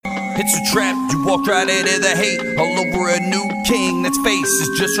It's a trap, you walk right into the hate. All over a new king that's face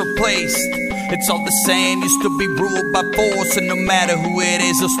is just replaced. It's all the same, you still be ruled by force. And no matter who it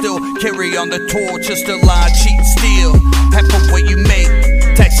is, they'll still carry on the torch. Just a lie, cheat and steal, half of what you make.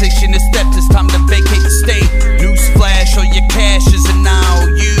 Taxation is theft, it's time to vacate the state. Newsflash, all your cash is an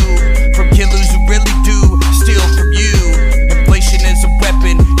IOU. From killers who really do steal from you. Inflation is a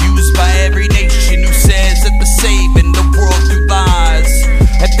weapon used by every nation who says that they're saving the world through lies.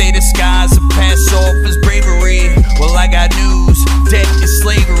 That they disguise and pass off as bravery. Well, I got news, debt is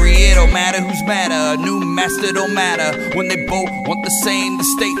slavery. It don't matter who's madder, a new master don't matter. When they both want the same, the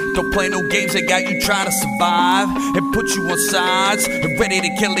state don't play no games. They got you trying to survive and put you on sides and ready to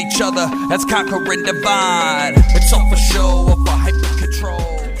kill each other. That's conquer and divide. It's all for show, or for hyper control.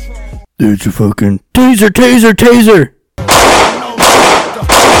 There's a fucking taser.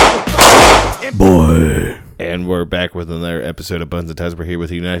 Boy. And we're back with another episode of Buns and Tazer. We're here with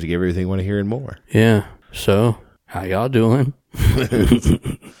you tonight to give everything you want to hear and more. Yeah. So, how y'all doing?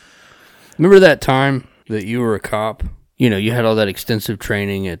 Remember that time that you were a cop? You know, you had all that extensive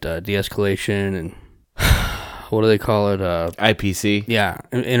training at de-escalation and what do they call it? IPC. Yeah,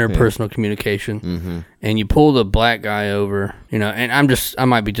 interpersonal communication. Mm-hmm. And you pulled a black guy over, you know, and I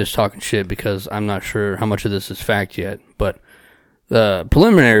might be just talking shit because I'm not sure how much of this is fact yet, but the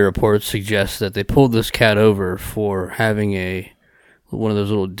preliminary reports suggest that they pulled this cat over for having one of those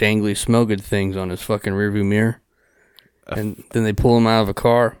little dangly smell good things on his fucking rearview mirror. And then they pull him out of a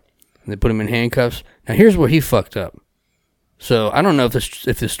car and they put him in handcuffs. Now here's where he fucked up. So I don't know if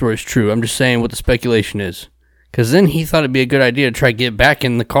this story's true. I'm just saying what the speculation is. Because then he thought it'd be a good idea to try to get back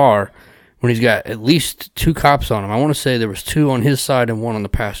in the car when he's got at least 2 cops on him. I want to say there was 2 on his side and 1 on the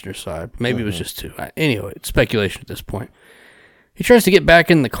passenger side. Maybe it was just 2. Anyway, it's speculation at this point. He tries to get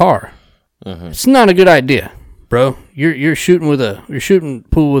back in the car. It's not a good idea, bro. You're shooting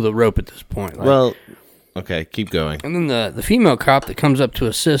pool with a rope at this point. Like, well, okay, keep going. And then the female cop that comes up to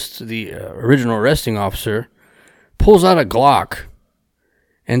assist the original arresting officer pulls out a Glock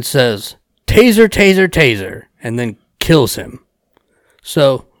and says, "Taser, taser, taser," and then kills him.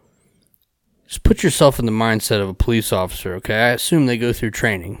 So, just put yourself in the mindset of a police officer, okay? I assume they go through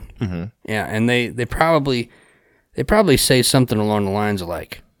training. Mm-hmm. Yeah, and they probably say something along the lines of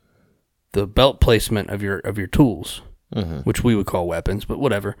like the belt placement of your tools, which we would call weapons, but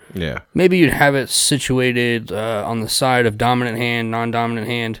whatever. Yeah. Maybe you'd have it situated on the side of dominant hand, non-dominant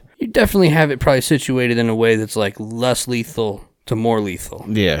hand. You definitely have it probably situated in a way that's like less lethal to more lethal.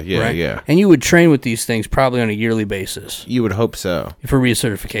 Yeah, right? yeah. And you would train with these things probably on a yearly basis. You would hope so. For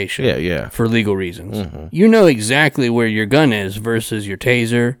recertification. Yeah. For legal reasons. You know exactly where your gun is versus your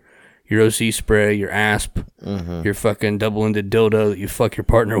taser, your OC spray, your asp, your fucking double-ended dildo that you fuck your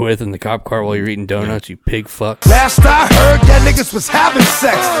partner with in the cop car while you're eating donuts, you pig fuck. Last I heard, that niggas was having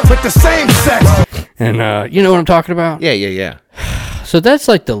sex with the same sex. And you know what I'm talking about? Yeah. So that's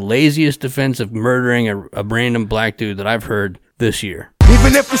like the laziest defense of murdering a random black dude that I've heard this year.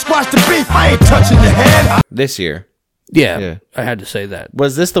 Even if we squash the beef, I ain't touching your head. This year. Yeah, I had to say that.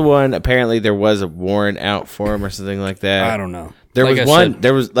 Was this the one, apparently there was a warrant out for him or something like that? I don't know. There was one,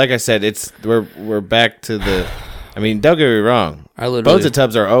 like I said, we're back to the, I mean, don't get me wrong. Bones and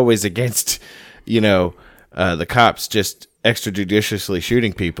Tubs are always against, the cops just extrajudiciously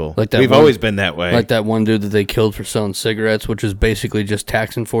shooting people. We've always been that way. Like that one dude that they killed for selling cigarettes, which is basically just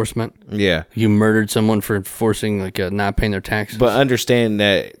tax enforcement. Yeah. You murdered someone for enforcing, not paying their taxes. But understand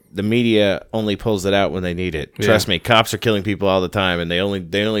that the media only pulls it out when they need it. Trust me, cops are killing people all the time, and they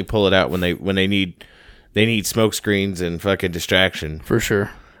only pull it out when they need smoke screens and fucking distraction. For sure.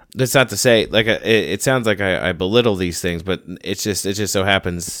 That's not to say, it sounds like I belittle these things, but it just so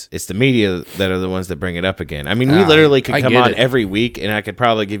happens it's the media that are the ones that bring it up again. I mean, we literally could come on every week, and I could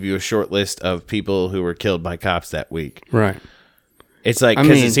probably give you a short list of people who were killed by cops that week. Right. It's like,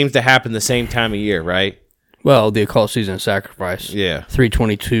 because it seems to happen the same time of year, right? Well, the occult season of sacrifice. Yeah.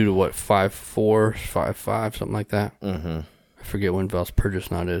 3/22 to what, 5/4, 5/5, something like that. Mm-hmm. I forget when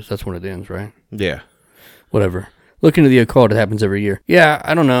Valspurgisnacht is. That's when it ends, right? Yeah. Whatever. Look into the occult. It happens every year. Yeah,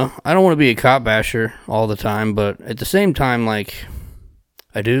 I don't know. I don't want to be a cop basher all the time, but at the same time, I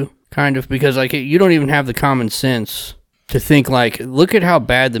do, kind of, because, you don't even have the common sense to think, look at how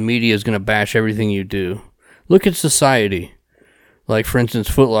bad the media is going to bash everything you do. Look at society. Like, for instance,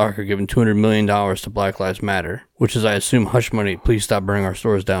 Foot Locker giving $200 million to Black Lives Matter, which is, I assume, hush money, please stop burning our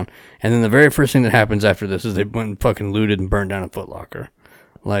stores down. And then the very first thing that happens after this is they went and fucking looted and burned down a Foot Locker.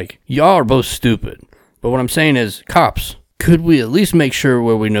 Y'all are both stupid. But what I'm saying is, cops, could we at least make sure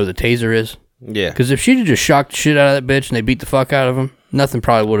where we know the Tazer is? Yeah. Because if she'd have just shocked the shit out of that bitch and they beat the fuck out of him, nothing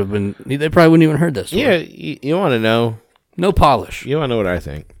probably would have been, they probably wouldn't even heard that story. Yeah, you want to know. No polish. You want to know what I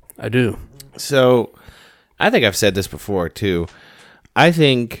think? I do. So, I think I've said this before, too. I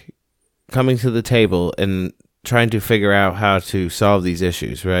think coming to the table and trying to figure out how to solve these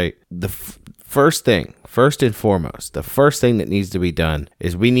issues, right? The first and foremost, the first thing that needs to be done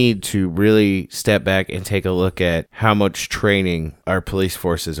is we need to really step back and take a look at how much training our police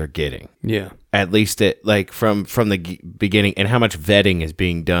forces are getting. Yeah. At least from the beginning, and how much vetting is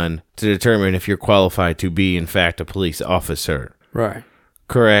being done to determine if you're qualified to be, in fact, a police officer. Right.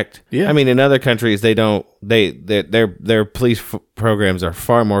 Correct. Yeah. I mean, in other countries, their police programs are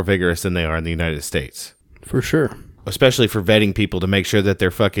far more vigorous than they are in the United States. For sure. Especially for vetting people to make sure that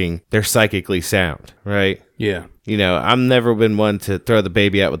they're psychically sound, right? Yeah. You know, I've never been one to throw the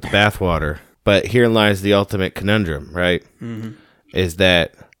baby out with the bathwater, but herein lies the ultimate conundrum, right? Mm-hmm. Is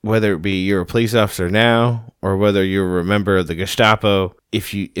that whether it be you're a police officer now or whether you're a member of the Gestapo,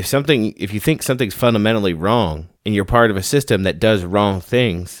 if you think something's fundamentally wrong and you're part of a system that does wrong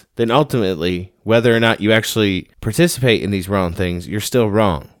things, then ultimately, whether or not you actually participate in these wrong things, you're still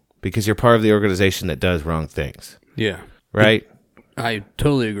wrong because you're part of the organization that does wrong things. Yeah. Right? I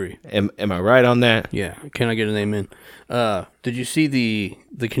totally agree. Am I right on that? Yeah. Can I get an amen? Did you see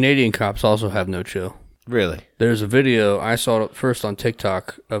the Canadian cops also have no chill? Really? There's a video, I saw it first on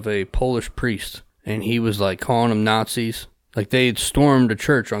TikTok, of a Polish priest, and he was like calling them Nazis. Like they had stormed a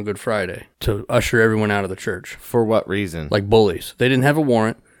church on Good Friday to usher everyone out of the church. For what reason? Like bullies. They didn't have a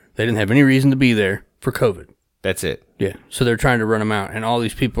warrant. They didn't have any reason to be there for COVID. That's it. Yeah. So they're trying to run them out, and all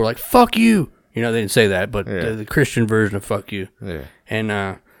these people are like, fuck you. You know, they didn't say that, but the Christian version of fuck you. Yeah.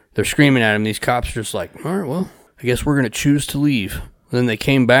 And they're screaming at him. These cops are just like, all right, well, I guess we're going to choose to leave. And then they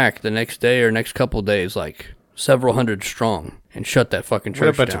came back the next day or next couple of days, like several hundred strong, and shut that fucking church down.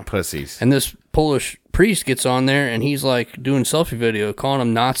 What a bunch of pussies. And this Polish priest gets on there, and he's like doing selfie video, calling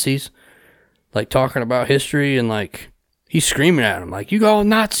them Nazis, like talking about history, and like he's screaming at them, like, you all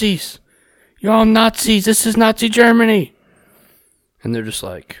Nazis. You all Nazis. This is Nazi Germany. And they're just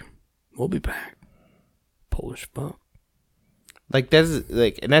like, we'll be back. Polish fuck. Like that's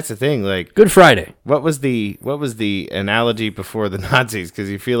like, and that's the thing. Like Good Friday. What was the analogy before the Nazis? Because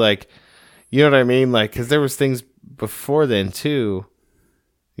you feel like, you know what I mean? Like, because there was things before then too.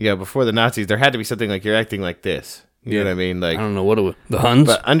 Yeah, before the Nazis, there had to be something like you're acting like this. You know what I mean? Like I don't know what it was. The Huns.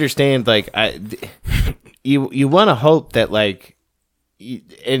 But understand, like you want to hope that like,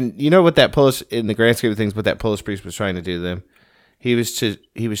 and you know what that Polish, in the grand scheme of things, what that Polish priest was trying to do to them. He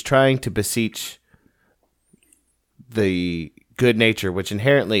was trying to beseech the good nature, which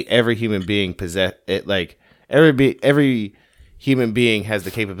inherently every human being possess. It like every human being has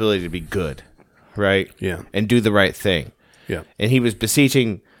the capability to be good, right? Yeah, and do the right thing. Yeah, and he was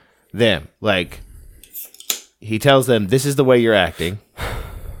beseeching them, like he tells them, "This is the way you're acting."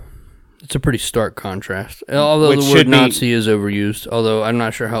 It's a pretty stark contrast. Although the word Nazi is overused, although I'm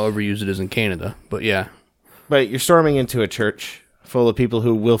not sure how overused it is in Canada, but yeah. But you're storming into a church full of people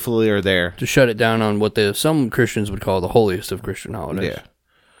who willfully are there to shut it down on what some Christians would call the holiest of Christian holidays. Yeah.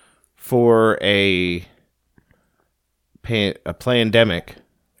 For a pandemic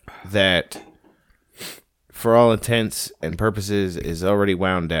that, for all intents and purposes, is already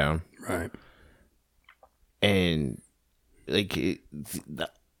wound down. Right. And like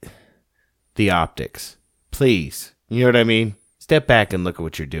the optics, please. You know what I mean? Step back and look at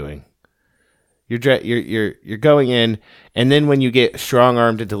what you're doing. You're going in, and then when you get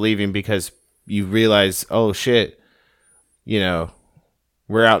strong-armed into leaving because you realize, oh shit, you know,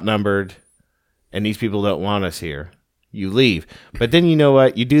 we're outnumbered, and these people don't want us here, you leave. But then you know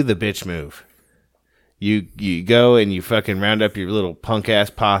what? You do the bitch move. You go and you fucking round up your little punk-ass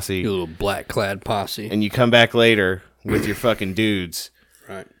posse. Your little black-clad posse. And you come back later with your fucking dudes.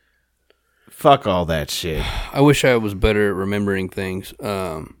 Right. Fuck all that shit. I wish I was better at remembering things.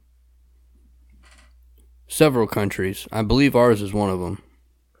 Several countries. I believe ours is one of them.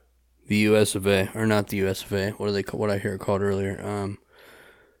 The U.S. of A. Or not the U.S. of A. What I hear it called earlier.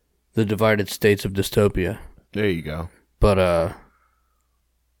 The divided states of dystopia. There you go. But a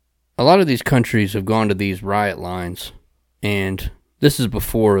lot of these countries have gone to these riot lines, and this is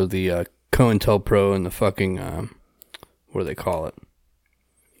before the COINTELPRO and the fucking what do they call it?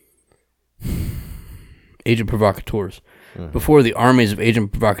 Agent provocateurs. Before the armies of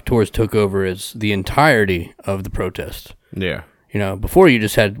agent provocateurs took over as the entirety of the protest. Yeah. You know, before you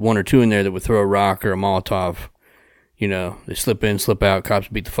just had one or two in there that would throw a rock or a Molotov. You know, they slip in, slip out, cops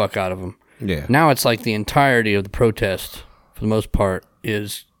beat the fuck out of them. Yeah. Now it's like the entirety of the protest, for the most part,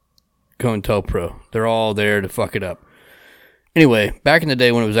 is COINTELPRO. They're all there to fuck it up. Anyway, back in the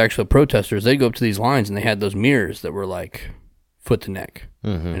day when it was actual protesters, they'd go up to these lines and they had those mirrors that were like foot to neck.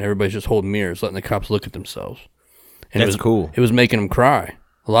 Mm-hmm. And everybody's just holding mirrors, letting the cops look at themselves. And That's cool. It was making them cry.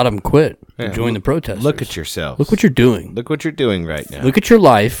 A lot of them quit and joined the protesters. Look at yourself. Look what you're doing. Look what you're doing right now. Look at your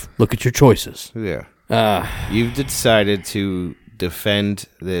life. Look at your choices. Yeah. You've decided to defend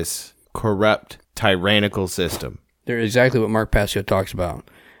this corrupt, tyrannical system. They're exactly what Mark Passio talks about.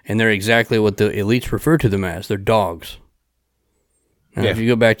 And they're exactly what the elites refer to them as. They're dogs. Now, if you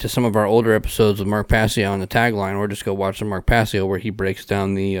go back to some of our older episodes with Mark Passio on the tagline, or just go watch some Mark Passio where he breaks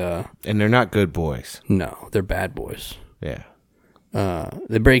down the... and they're not good boys. No, they're bad boys. Yeah.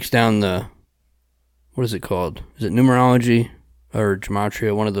 It breaks down the... What is it called? Is it numerology or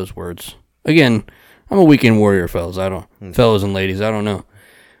gematria? One of those words. Again, I'm a weekend warrior, fellas. Fellas and ladies, I don't know.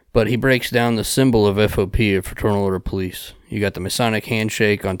 But he breaks down the symbol of FOP, of Fraternal Order Police. You got the Masonic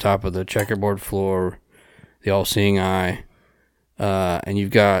handshake on top of the checkerboard floor, the all-seeing eye, and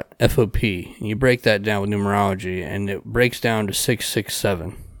you've got FOP. And you break that down with numerology, and it breaks down to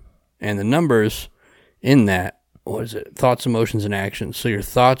 667. And the numbers in that, what is it? Thoughts, emotions, and actions. So your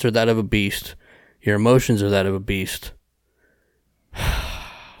thoughts are that of a beast. Your emotions are that of a beast.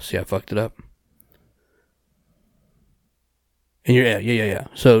 See, I fucked it up. And yeah.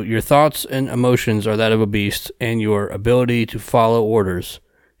 So your thoughts and emotions are that of a beast, and your ability to follow orders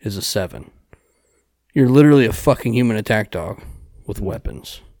is a 7. You're literally a fucking human attack dog with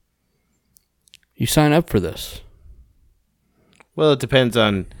weapons. You sign up for this. Well, it depends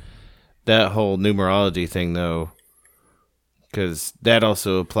on that whole numerology thing, though, because that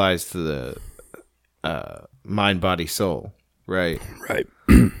also applies to the mind, body, soul, right? Right.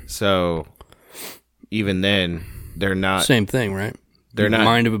 So even then, they're not... Same thing, right? They're not...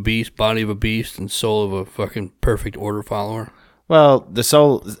 Mind of a beast, body of a beast, and soul of a fucking perfect order follower. Well, the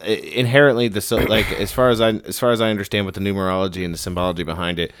soul... Inherently, the soul... Like, as far as I understand what the numerology and the symbology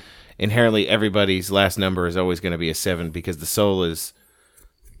behind it, inherently everybody's last number is always going to be a 7 because the soul is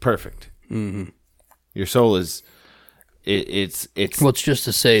perfect. Mm-hmm. Your soul is... It's... Well, it's just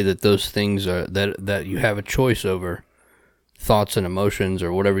to say that those things are... That you have a choice over thoughts and emotions,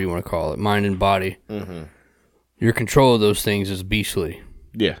 or whatever you want to call it, mind and body. Mm-hmm. Your control of those things is beastly.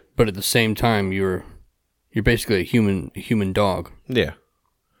 Yeah. But at the same time, you're basically a human dog. Yeah.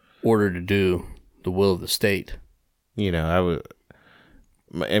 Ordered to do the will of the state. You know,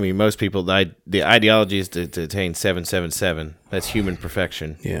 I mean, most people, the ideology is to attain 777. That's human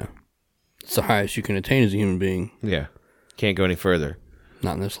perfection. Yeah. It's the highest you can attain as a human being. Yeah. Can't go any further.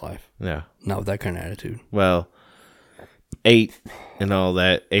 Not in this life. No. Not with that kind of attitude. Well, 8 and all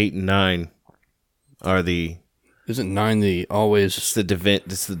that, 8 and 9 are the... Isn't 9 the always... It's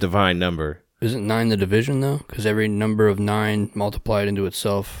the divine number. Isn't 9 the division, though? Because every number of 9 multiplied into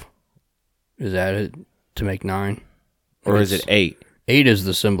itself is added to make 9. Or is it 8? 8 is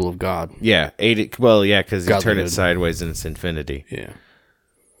the symbol of God. Yeah, 8. Well, yeah, because you turn it Godlyhood. sideways and it's infinity. Yeah.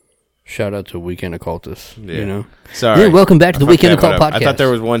 Shout out to Weekend Occultist. Yeah. You know? Sorry. Yeah, welcome back to the Weekend Occult Podcast. I thought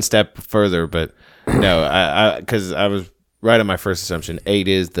there was one step further, but no, because I was right on my first assumption. 8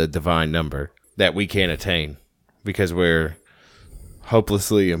 is the divine number that we can't attain because we're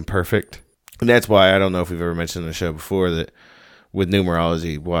hopelessly imperfect. And that's why I don't know if we've ever mentioned on the show before that with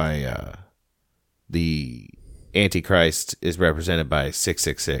numerology, why the Antichrist is represented by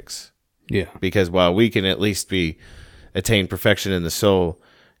 666. Yeah. Because while we can at least attain perfection in the soul,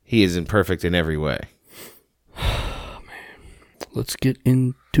 he is imperfect in every way. Man. Let's get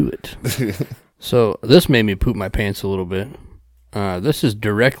into it. So this made me poop my pants a little bit. This is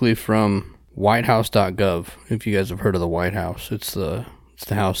directly from whitehouse.gov. If you guys have heard of the White House, it's the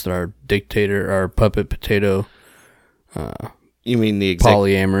house that our dictator, our puppet potato, you mean the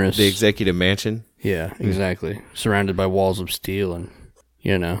polyamorous, the executive mansion? Yeah, exactly. Surrounded by walls of steel and,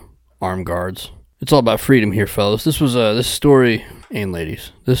 armed guards. It's all about freedom here, fellas. This story, and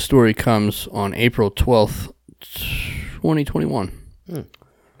ladies, this story comes on April 12th, 2021.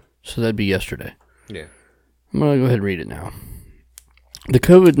 So that'd be yesterday. Yeah. I'm going to go ahead and read it now. The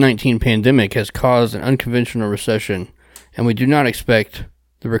COVID-19 pandemic has caused an unconventional recession, and we do not expect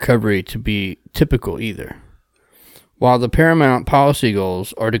the recovery to be typical either. While the paramount policy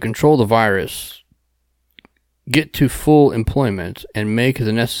goals are to control the virus, get to full employment, and make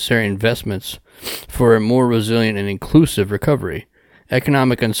the necessary investments for a more resilient and inclusive recovery,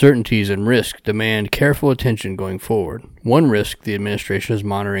 economic uncertainties and risk demand careful attention going forward. One risk the administration is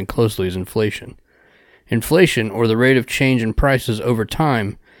monitoring closely is inflation. Inflation, or the rate of change in prices over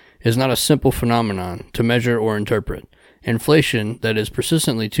time, is not a simple phenomenon to measure or interpret. Inflation that is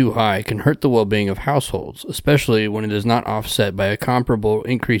persistently too high can hurt the well-being of households, especially when it is not offset by comparable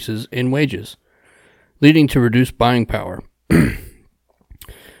increases in wages, leading to reduced buying power.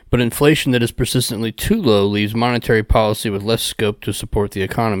 But inflation that is persistently too low leaves monetary policy with less scope to support the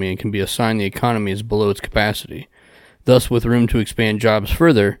economy and can be a sign the economy is below its capacity. thus with room to expand jobs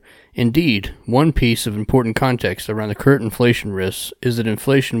further. Indeed, one piece of important context around the current inflation risks is that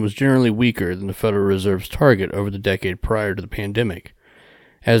inflation was generally weaker than the Federal Reserve's target over the decade prior to the pandemic.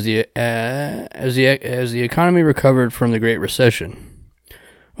 As the economy recovered from the Great Recession,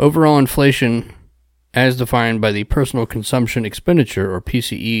 overall inflation, as defined by the Personal Consumption Expenditure, or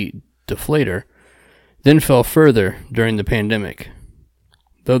PCE, deflator, then fell further during the pandemic,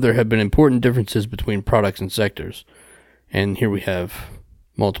 though there have been important differences between products and sectors. And here we have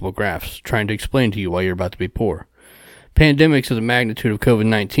multiple graphs trying to explain to you why you're about to be poor. Pandemics of the magnitude of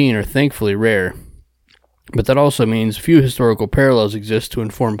COVID-19 are thankfully rare, but that also means few historical parallels exist to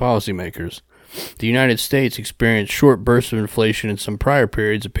inform policymakers. The United States experienced short bursts of inflation in some prior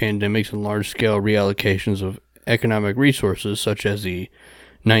periods of pandemics and large-scale reallocations of economic resources, such as the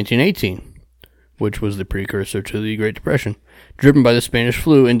 1918, which was the precursor to the Great Depression, driven by the Spanish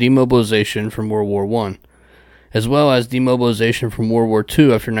flu and demobilization from World War I, as well as demobilization from World War II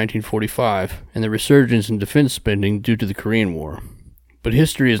after 1945, and the resurgence in defense spending due to the Korean War. But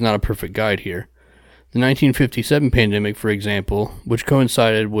history is not a perfect guide here. The 1957 pandemic, for example, which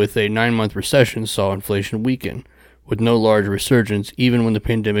coincided with a 9-month recession, saw inflation weaken, with no large resurgence even when the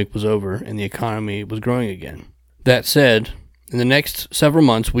pandemic was over and the economy was growing again. That said, in the next several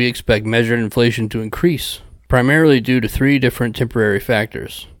months we expect measured inflation to increase, primarily due to 3 different temporary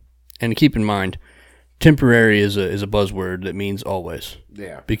factors. And keep in mind, temporary is a buzzword that means always.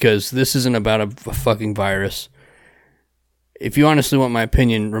 Yeah. Because this isn't about a fucking virus. If you honestly want my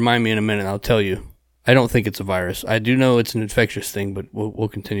opinion, remind me in a minute and I'll tell you. I don't think it's a virus. I do know it's an infectious thing, but we'll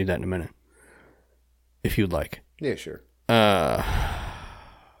continue that in a minute. If you'd like. Yeah, sure.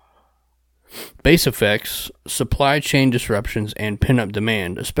 Base effects, supply chain disruptions, and pin-up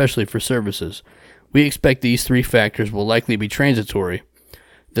demand, especially for services. We expect these 3 factors will likely be transitory,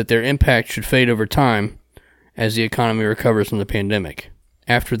 that their impact should fade over time as the economy recovers from the pandemic.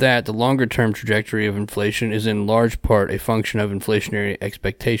 After that, the longer-term trajectory of inflation is in large part a function of inflationary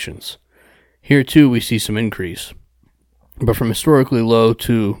expectations. Here, too, we see some increase. But from historically low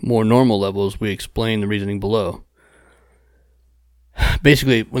to more normal levels, we explain the reasoning below.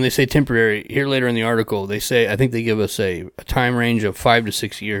 Basically, when they say temporary, here later in the article, they say, I think they give us a time range of 5 to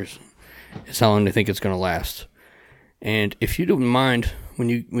 6 years. It's how long they think it's going to last. And if you don't mind, when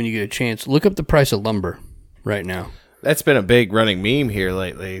you get a chance, look up the price of lumber right now. That's been a big running meme here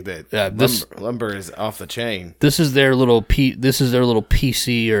lately. That lumber is off the chain. This is their little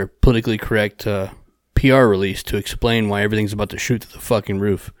PC or politically correct PR release to explain why everything's about to shoot through the fucking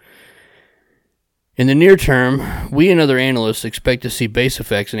roof. In the near term, we and other analysts expect to see base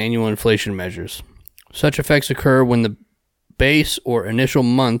effects in annual inflation measures. Such effects occur when the base or initial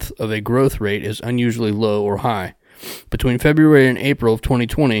month of a growth rate is unusually low or high. Between February and April of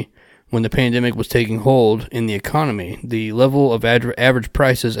 2020, when the pandemic was taking hold in the economy, the level of average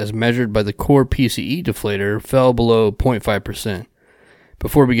prices as measured by the core PCE deflator fell below 0.5%,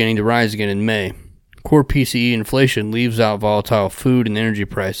 before beginning to rise again in May. Core PCE inflation leaves out volatile food and energy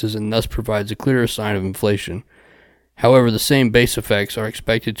prices and thus provides a clearer sign of inflation. However, the same base effects are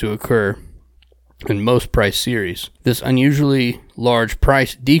expected to occur in most price series. This unusually large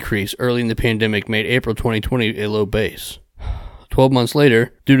price decrease early in the pandemic made April 2020 a low base. 12 months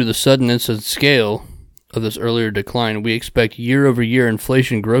later, due to the suddenness and scale of this earlier decline, we expect year-over-year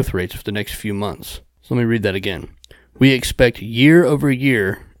inflation growth rates for the next few months. So let me read that again. We expect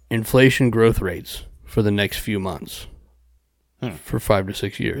year-over-year inflation growth rates for the next few months. For 5 to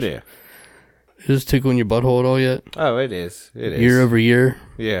 6 years. Yeah. Is this tickling your butthole at all yet? Oh, it is. It is. Year-over-year?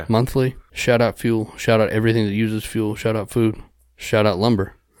 Yeah. Monthly? Shout out fuel. Shout out everything that uses fuel. Shout out food. Shout out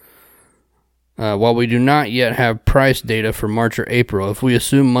lumber. While we do not yet have price data for March or April, if we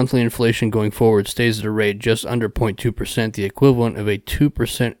assume monthly inflation going forward stays at a rate just under 0.2%, the equivalent of a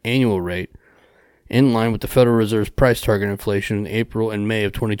 2% annual rate, in line with the Federal Reserve's price target inflation in April and May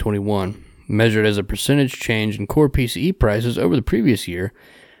of 2021, measured as a percentage change in core PCE prices over the previous year,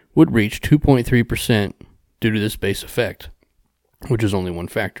 would reach 2.3% due to this base effect, which is only one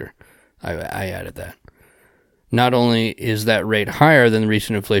factor. I added that. Not only is that rate higher than the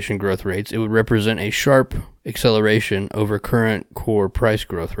recent inflation growth rates, it would represent a sharp acceleration over current core price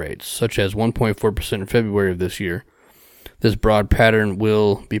growth rates, such as 1.4% in February of this year. This broad pattern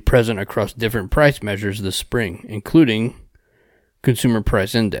will be present across different price measures this spring, including Consumer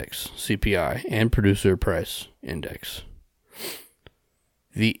Price Index, CPI, and Producer Price Index.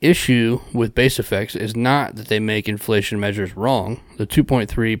 The issue with base effects is not that they make inflation measures wrong. The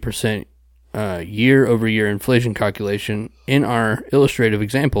 2.3% year-over-year inflation calculation in our illustrative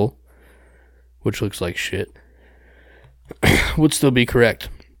example, which looks like shit, would still be correct.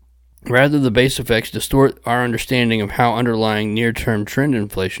 Rather, the base effects distort our understanding of how underlying near-term trend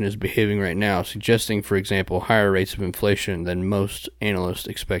inflation is behaving right now, suggesting, for example, higher rates of inflation than most analysts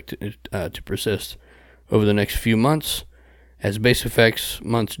expect to persist over the next few months. As base effects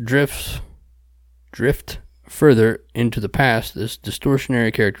months drift further into the past, this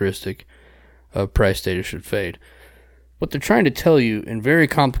distortionary characteristic of price data should fade. What they're trying to tell you in very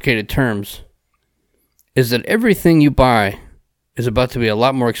complicated terms is that everything you buy is about to be a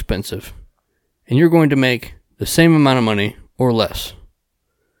lot more expensive, and you're going to make the same amount of money or less.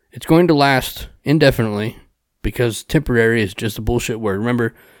 It's going to last indefinitely because temporary is just a bullshit word.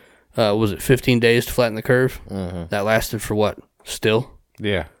 Remember, was it 15 days to flatten the curve? Mm-hmm. That lasted for what? Still?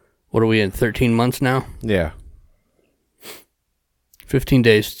 Yeah. What are we in, 13 months now? Yeah. 15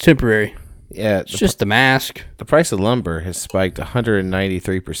 days, temporary. Yeah. It's just the mask. The price of lumber has spiked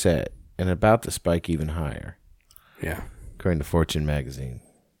 193% and about to spike even higher. Yeah. According to Fortune magazine.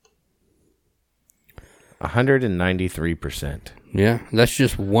 193%. Yeah, that's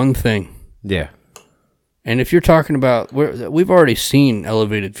just one thing. Yeah. And if you're talking about, we've already seen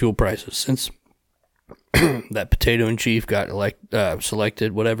elevated fuel prices since that potato in chief got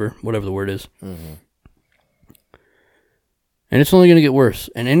selected, whatever the word is. Mm-hmm. And it's only going to get worse.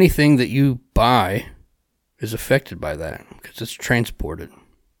 And anything that you buy is affected by that because it's transported.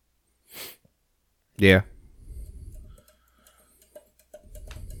 Yeah.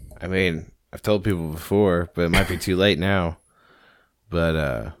 I mean, I've told people before, but it might be too late now.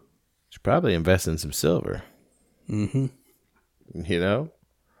 But should probably invest in some silver. Mm-hmm. You know?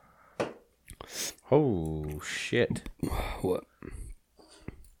 Oh, shit. What?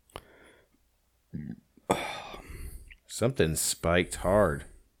 Something spiked hard.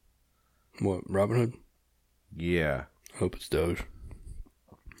 What, Robinhood? Yeah. Hope it's Doge.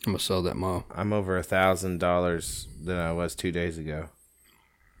 I'm going to sell that mall. I'm over $1,000 than I was 2 days ago.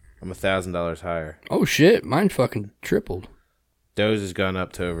 I'm $1,000 higher. Oh, shit. Mine fucking tripled. Doge has gone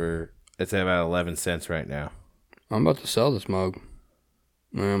up to it's at about 11 cents right now. I'm about to sell this mug.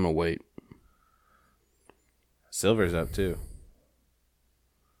 I'm going to wait. Silver's up, too.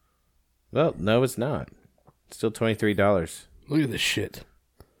 Well, no, it's not. It's still $23. Look at this shit.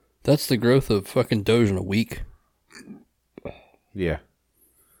 That's the growth of fucking Doge in a week. Yeah.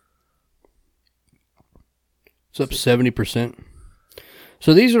 It's up 70%.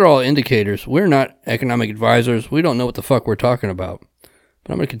 So these are all indicators. We're not economic advisors. We don't know what the fuck we're talking about.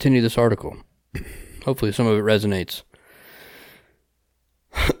 But I'm going to continue this article. Hopefully some of it resonates.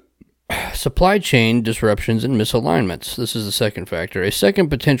 Supply chain disruptions and misalignments. This is the second factor. A second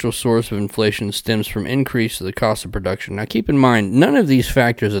potential source of inflation stems from increase of the cost of production. Now keep in mind, none of these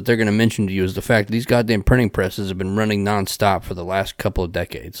factors that they're going to mention to you is the fact that these goddamn printing presses have been running nonstop for the last couple of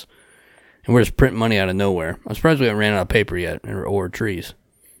decades. And we're just printing money out of nowhere. I'm surprised we haven't ran out of paper yet, or trees.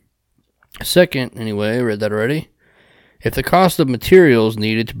 Second, anyway, I read that already. If the cost of materials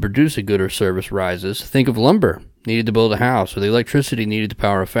needed to produce a good or service rises, think of lumber needed to build a house or the electricity needed to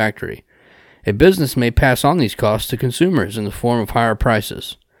power a factory. A business may pass on these costs to consumers in the form of higher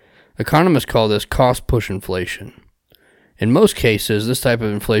prices. Economists call this cost-push inflation. In most cases, this type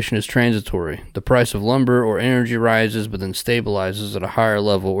of inflation is transitory. The price of lumber or energy rises but then stabilizes at a higher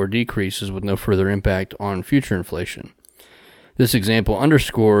level or decreases with no further impact on future inflation. This example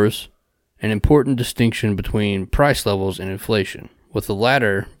underscores an important distinction between price levels and inflation, with the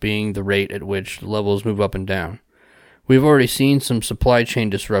latter being the rate at which the levels move up and down. We've already seen some supply chain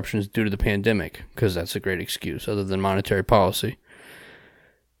disruptions due to the pandemic, because that's a great excuse other than monetary policy.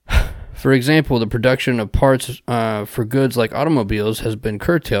 For example, the production of parts for goods like automobiles has been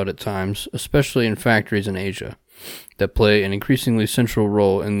curtailed at times, especially in factories in Asia, that play an increasingly central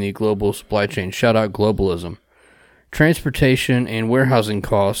role in the global supply chain. Shout out globalism. Transportation and warehousing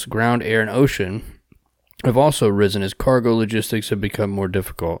costs, ground, air, and ocean, have also risen as cargo logistics have become more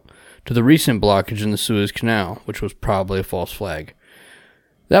difficult, to the recent blockage in the Suez Canal, which was probably a false flag.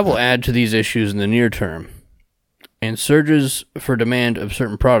 That will add to these issues in the near term. And surges for demand of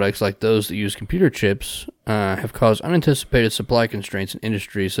certain products, like those that use computer chips, have caused unanticipated supply constraints in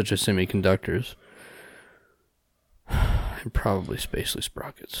industries such as semiconductors. And probably spacely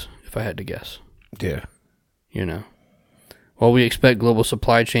sprockets, if I had to guess. Yeah. You know. While we expect global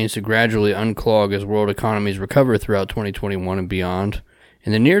supply chains to gradually unclog as world economies recover throughout 2021 and beyond,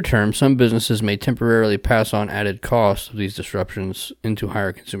 in the near term, some businesses may temporarily pass on added costs of these disruptions into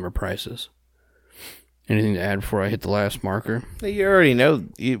higher consumer prices. Anything to add before I hit the last marker? You already know.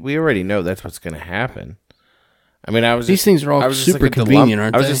 We already know that's what's going to happen. I mean, these things are all super convenient,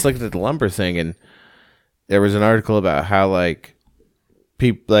 aren't they? I was just looking at the lumber thing, and there was an article about how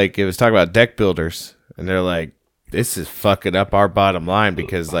people it was talking about deck builders, and they're like, this is fucking up our bottom line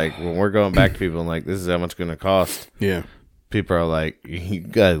because, like, when we're going back to people and, like, this is how much it's going to cost. Yeah. People are like, you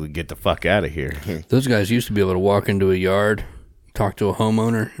gotta get the fuck out of here. Those guys used to be able to walk into a yard, talk to a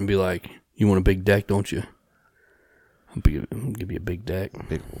homeowner, and be like, you want a big deck, don't you? I'll give you a big deck.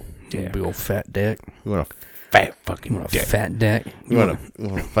 Big old fat deck. You want a fat fucking deck. A fat deck. You want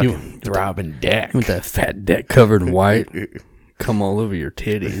a fucking throbbing deck. You want that fat deck covered in white? Come all over your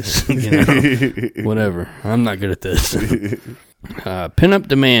titties. You know? Whatever. I'm not good at this. Pin-up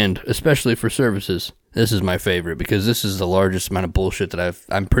demand, especially for services. This is my favorite because this is the largest amount of bullshit that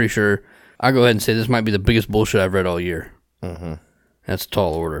I'm pretty sure, I'll go ahead and say this might be the biggest bullshit I've read all year. Mm-hmm. That's a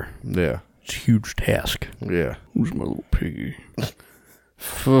tall order. Yeah. It's a huge task. Yeah. Who's my little piggy?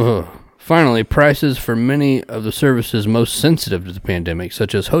 Finally, prices for many of the services most sensitive to the pandemic,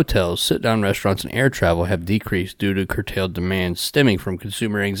 such as hotels, sit-down restaurants, and air travel, have decreased due to curtailed demand stemming from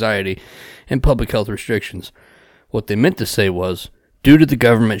consumer anxiety and public health restrictions. What they meant to say was, due to the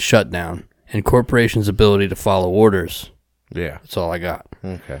government shutdown and corporations' ability to follow orders. Yeah. That's all I got.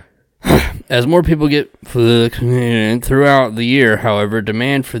 Okay. As more people get throughout the year, however,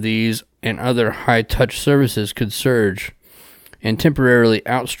 demand for these and other high-touch services could surge and temporarily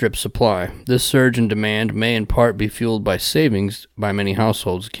outstrip supply. This surge in demand may in part be fueled by savings by many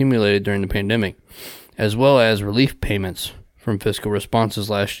households accumulated during the pandemic, as well as relief payments from fiscal responses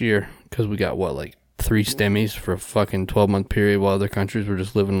last year, because we got, 3 stemmies for a fucking 12-month period while other countries were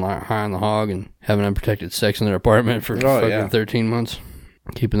just living high on the hog and having unprotected sex in their apartment for 13 months.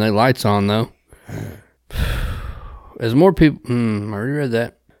 Keeping their lights on, though. As more people... I already read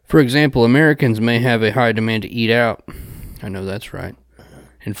that. For example, Americans may have a high demand to eat out. I know that's right.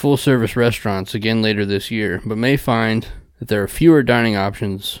 In full-service restaurants again later this year, but may find that there are fewer dining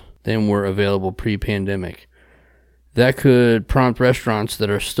options than were available pre-pandemic. That could prompt restaurants that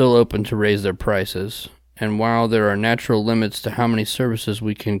are still open to raise their prices. And while there are natural limits to how many services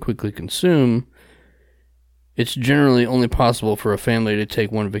we can quickly consume, it's generally only possible for a family to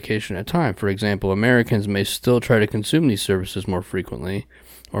take one vacation at a time. For example, Americans may still try to consume these services more frequently,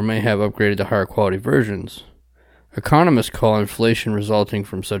 or may have upgraded to higher quality versions. Economists call inflation resulting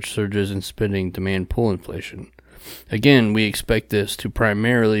from such surges in spending demand pull inflation. Again, we expect this to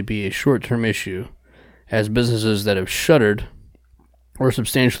primarily be a short-term issue, as businesses that have shuttered or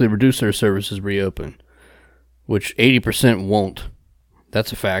substantially reduced their services reopen, which 80% won't.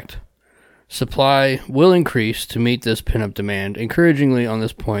 That's a fact. Supply will increase to meet this pin-up demand. Encouragingly, on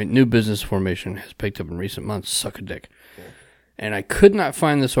this point, new business formation has picked up in recent months. Suck a dick. And I could not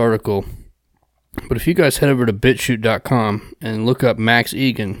find this article, but if you guys head over to BitChute.com and look up Max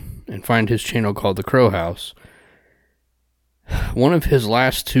Egan and find his channel called The Crow House, one of his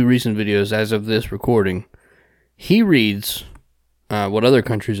last 2 recent videos as of this recording, he reads what other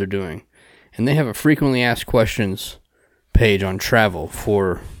countries are doing. And they have a frequently asked questions page on travel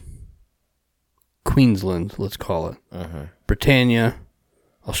for Queensland, let's call it. Britannia,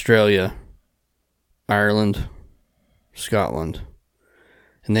 Australia, Ireland, Scotland.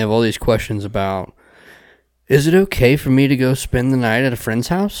 And they have all these questions about, is it okay for me to go spend the night at a friend's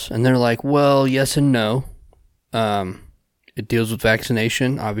house? And they're like, well, yes and no. It deals with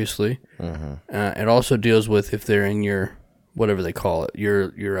vaccination, obviously. It also deals with if they're in your, whatever they call it,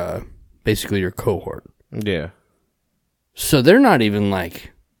 your basically your cohort. Yeah. So they're not even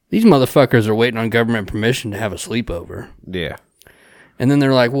like, these motherfuckers are waiting on government permission to have a sleepover. Yeah. And then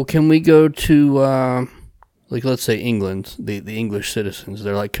they're like, well, can we go to, let's say England, the English citizens.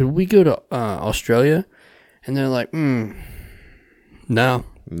 They're like, could we go to Australia? And they're like, no.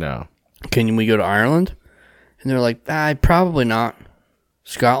 No. Can we go to Ireland? And they're like, probably not.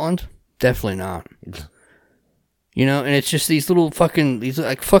 Scotland? Definitely not. You know, and it's just these little fucking,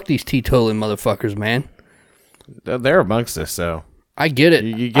 fuck these teetotaling motherfuckers, man. They're amongst us, so. I get it.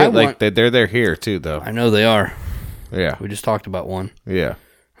 You get they're here too, though. I know they are. Yeah. We just talked about one. Yeah.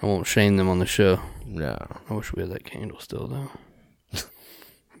 I won't shame them on the show. No. I wish we had that candle still, though.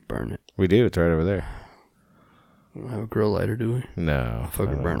 Burn it. We do. It's right over there. We don't have a grill lighter, do we? No.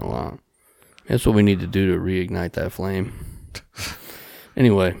 Fucking burn a lot. That's what we need to do to reignite that flame.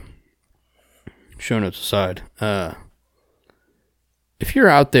 Anyway, show notes aside. If you're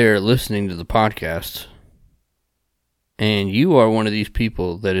out there listening to the podcast and you are one of these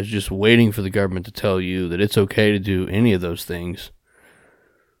people that is just waiting for the government to tell you that it's okay to do any of those things,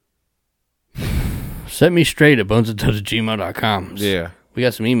 set me straight at bonesandtoes@gmail.com. Yeah. We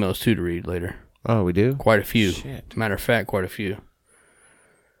got some emails, too, to read later. Oh, we do? Quite a few. Shit. Matter of fact, quite a few.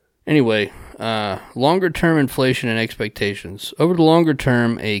 Anyway, longer-term inflation and expectations. Over the longer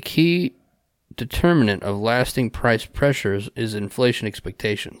term, a key determinant of lasting price pressures is inflation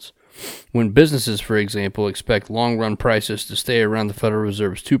expectations. When businesses, for example, expect long-run prices to stay around the Federal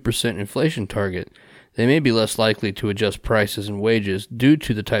Reserve's 2% inflation target, they may be less likely to adjust prices and wages due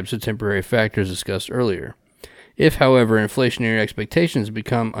to the types of temporary factors discussed earlier. If, however, inflationary expectations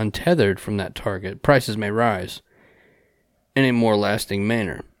become untethered from that target, prices may rise in a more lasting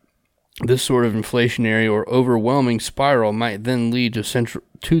manner. This sort of inflationary or overwhelming spiral might then lead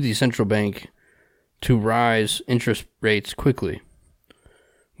to the central bank to rise interest rates quickly,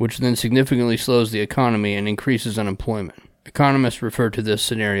 which then significantly slows the economy and increases unemployment. Economists refer to this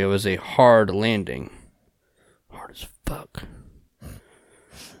scenario as a hard landing. Hard as fuck.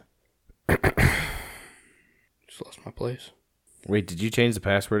 Just lost my place. Wait, did you change the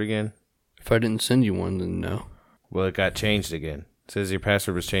password again? If I didn't send you one, then no. Well, it got changed again. It says your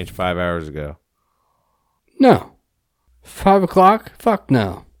password was changed 5 hours ago. No. 5 o'clock? Fuck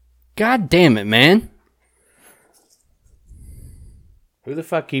no. God damn it, man. Who the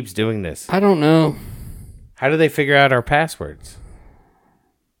fuck keeps doing this? I don't know. How do they figure out our passwords?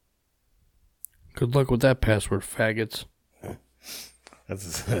 Good luck with that password, faggots.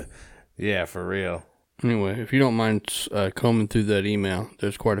 That's yeah, for real. Anyway, if you don't mind combing through that email,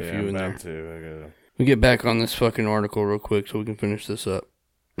 there's quite a few in there. To. We get back on this fucking article real quick so we can finish this up.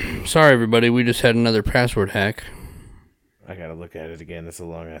 Sorry, everybody. We just had another password hack. I gotta look at it again. That's a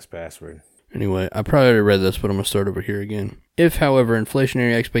long-ass password. Anyway, I probably already read this, but I'm going to start over here again. If, however,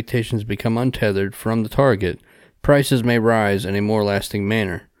 inflationary expectations become untethered from the target, prices may rise in a more lasting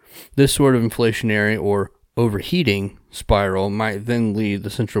manner. This sort of inflationary or overheating spiral might then lead the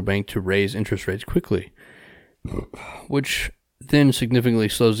central bank to raise interest rates quickly, which then significantly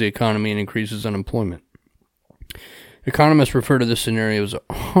slows the economy and increases unemployment. Economists refer to this scenario as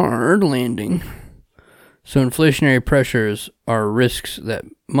a hard landing. So inflationary pressures are risks that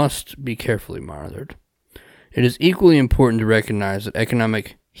must be carefully monitored. It is equally important to recognize that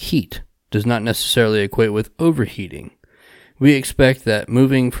economic heat does not necessarily equate with overheating. We expect that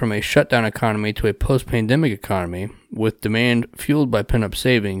moving from a shutdown economy to a post-pandemic economy with demand fueled by pent-up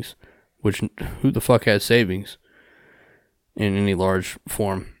savings, which who the fuck has savings in any large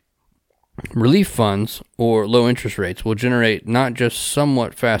form, relief funds or low interest rates will generate not just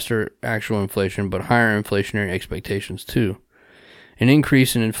somewhat faster actual inflation, but higher inflationary expectations too. An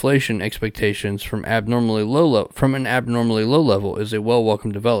increase in inflation expectations from an abnormally low level is a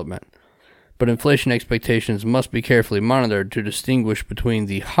well-welcome development. But inflation expectations must be carefully monitored to distinguish between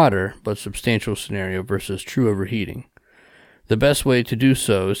the hotter but substantial scenario versus true overheating. The best way to do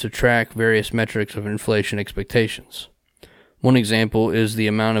so is to track various metrics of inflation expectations. One example is the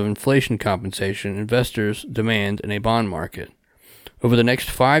amount of inflation compensation investors demand in a bond market. Over the next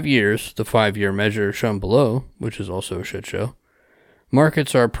 5 years, the 5-year measure shown below, which is also a shit show,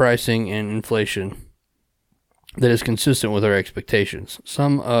 markets are pricing in inflation that is consistent with our expectations,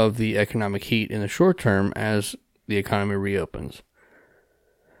 some of the economic heat in the short term as the economy reopens.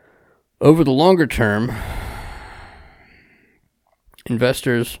 Over the longer term,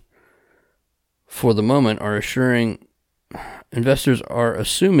 investors for the moment are assuming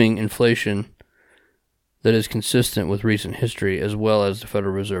inflation that is consistent with recent history as well as the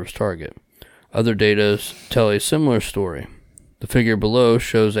Federal Reserve's target. Other data tell a similar story. The figure below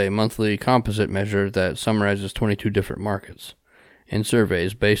shows a monthly composite measure that summarizes 22 different markets and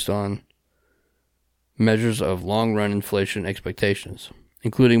surveys based on measures of long-run inflation expectations,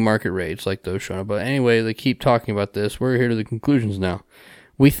 including market rates like those shown above. Anyway, they keep talking about this. We're here to the conclusions now.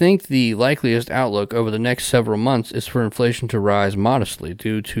 We think the likeliest outlook over the next several months is for inflation to rise modestly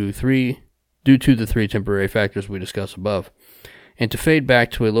due to the three temporary factors we discussed above, and to fade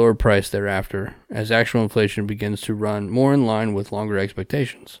back to a lower price thereafter as actual inflation begins to run more in line with longer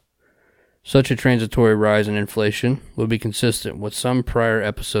expectations. Such a transitory rise in inflation would be consistent with some prior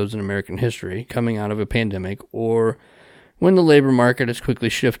episodes in American history coming out of a pandemic or when the labor market has quickly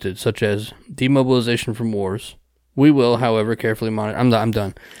shifted, such as demobilization from wars. We will, however, carefully monitor. I'm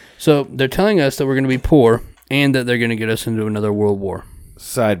done. So they're telling us that we're going to be poor and that they're going to get us into another world war.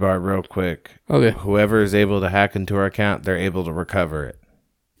 Sidebar real quick. Okay. Whoever is able to hack into our account, they're able to recover it.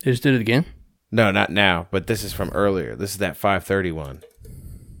 They just did it again? No, not now, but this is from earlier. This is that 531.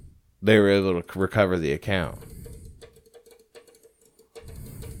 They were able to recover the account.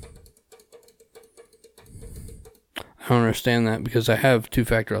 I don't understand that because I have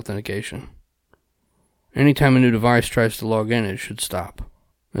two-factor authentication. Anytime a new device tries to log in, it should stop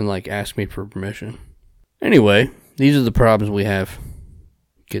and, ask me for permission. Anyway, these are the problems we have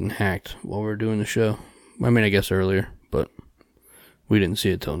getting hacked while we're doing the show. I mean, I guess earlier, but we didn't see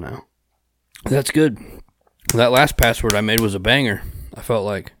it till now. That's good. That last password I made was a banger. I felt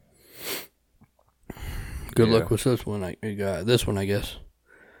like good luck with this one. I got this one, I guess.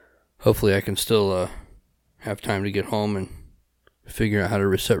 hopefully I can still have time to get home and figure out how to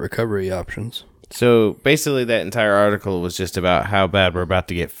reset recovery options. So basically that entire article was just about how bad we're about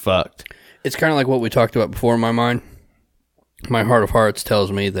to get fucked. It's kind of like what we talked about before in my mind. My heart of hearts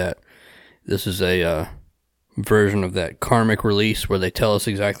tells me that this is a version of that karmic release where they tell us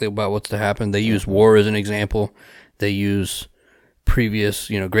exactly about what's to happen. They use war as an example. They use previous,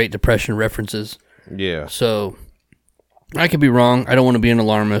 Great Depression references. Yeah. So I could be wrong. I don't want to be an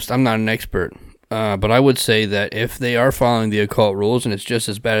alarmist. I'm not an expert. But I would say that if they are following the occult rules and it's just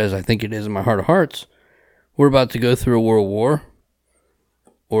as bad as I think it is in my heart of hearts, we're about to go through a world war,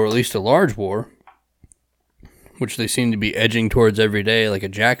 or at least a large war, which they seem to be edging towards every day like a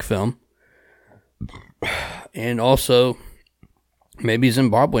Jack film. And also, maybe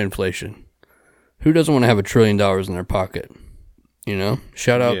Zimbabwe inflation. Who doesn't want to have $1 trillion in their pocket?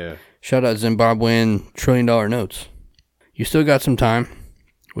 Shout out Zimbabwean $1 trillion notes. You still got some time.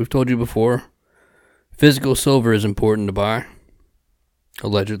 We've told you before. Physical silver is important to buy,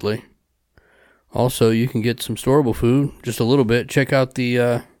 allegedly. Also, you can get some storable food, just a little bit. Check out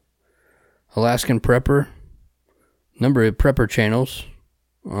the Alaskan Prepper. Number of prepper channels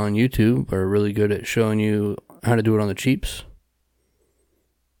on YouTube are really good at showing you how to do it on the cheaps.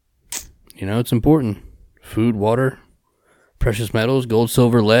 It's important. Food, water, precious metals, gold,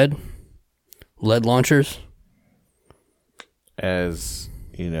 silver, lead launchers. As,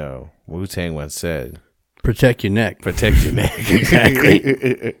 Wu-Tang once said, protect your neck. Protect your neck, exactly.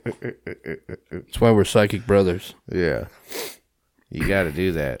 That's why we're psychic brothers. Yeah. You got to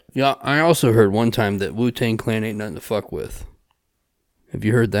do that. Yeah, I also heard one time that Wu-Tang Clan ain't nothing to fuck with. Have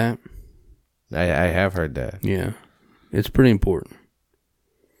you heard that? I have heard that. Yeah. It's pretty important.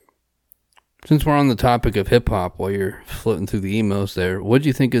 Since we're on the topic of hip-hop, while you're floating through the emails there, what do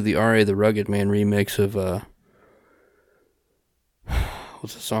you think of the R.A. the Rugged Man remix of,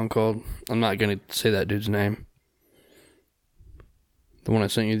 what's the song called? I'm not going to say that dude's name. The one I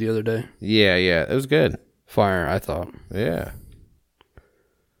sent you the other day? Yeah, it was good. Fire, I thought. Yeah.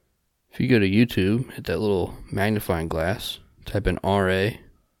 If you go to YouTube, hit that little magnifying glass, type in R.A.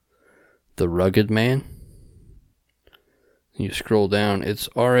 the Rugged Man. You scroll down, it's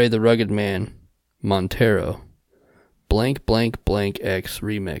R.A. the Rugged Man, Montero, blank, blank, blank X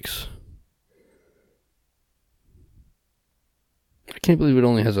remix. I can't believe it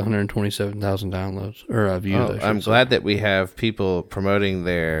only has 127,000 downloads, or views. I'm glad that we have people promoting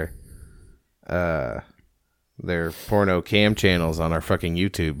their porno cam channels on our fucking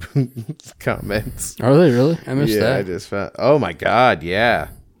YouTube comments. Are they really? I missed that. I just found. Oh my god, yeah.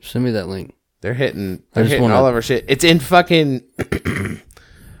 Send me that link. They're hitting all of our shit. It's in fucking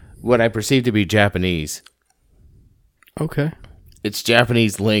what I perceive to be Japanese. Okay. It's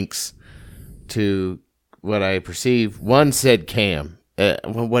Japanese links to what I perceive. One said cam.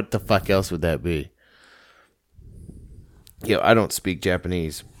 What the fuck else would that be? I don't speak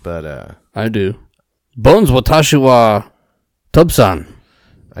Japanese, but I do. Bones watashi wa Tubsan.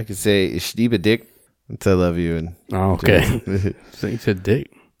 I could say Ishtiba dick. I love you. And okay. So you said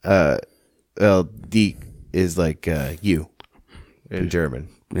dick. Well, dick is like you in German.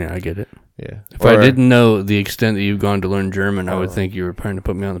 Yeah, I get it. Yeah. If I didn't know the extent that you've gone to learn German, I would think you were trying to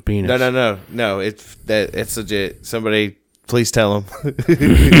put me on the penis. No. It's legit. Somebody, please tell him.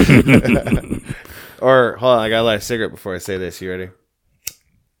 Or hold on, I gotta light a cigarette before I say this. You ready?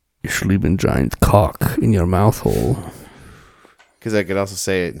 You're sleeping giant cock in your mouth hole. Because I could also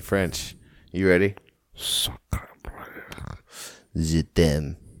say it in French. You ready? Je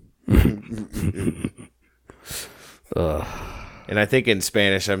t'aime. And I think in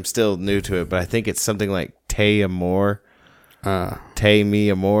Spanish, I'm still new to it, but I think it's something like te amor. Te mi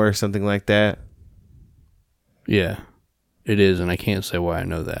amor, something like that. Yeah, it is, and I can't say why I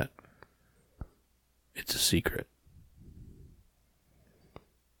know that. It's a secret.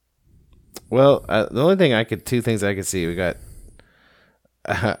 Well, the only thing two things I could see, we got,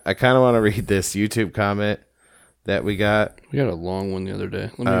 I kind of want to read this YouTube comment that we got. We got a long one the other day.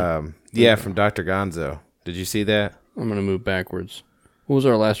 From Dr. Gonzo. Did you see that? I'm going to move backwards. What was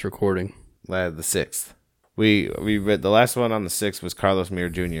our last recording? The 6th. We read, the last one on the 6th was Carlos Mir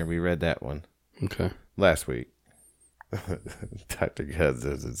Jr. We read that one. Okay. Last week. Dr.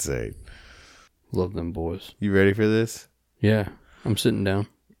 Gonzo's insane. Love them boys. You ready for this? Yeah, I'm sitting down.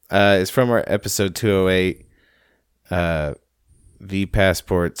 It's from our episode 208. V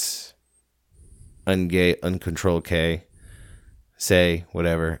Passports, Ungay, Uncontrolled K, say,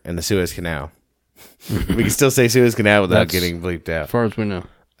 whatever, and the Suez Canal. We can still say Suez Canal without getting bleeped out. As far as we know.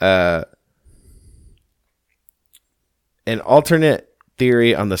 An alternate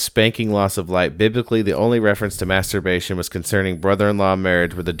theory on the spanking loss of light. Biblically, the only reference to masturbation was concerning brother-in-law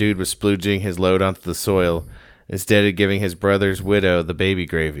marriage, where the dude was splooging his load onto the soil instead of giving his brother's widow the baby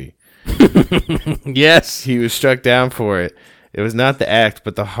gravy. Yes. He was struck down for it. It was not the act,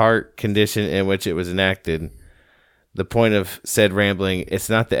 but the heart condition in which it was enacted. The point of said rambling, it's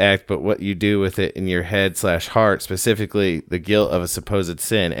not the act, but what you do with it in your head/heart, specifically the guilt of a supposed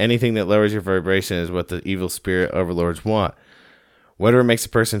sin. Anything that lowers your vibration is what the evil spirit overlords want. Whatever makes a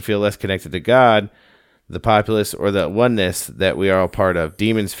person feel less connected to God, the populace, or the oneness that we are all part of.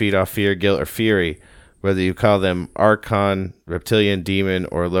 Demons feed off fear, guilt, or fury. Whether you call them archon, reptilian, demon,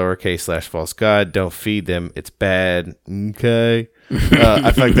 or lowercase/false god, don't feed them. It's bad. Okay.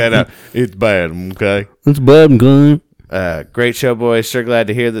 I fucked that up. It's bad. Okay. It's bad, okay. Great show, boys. Sure glad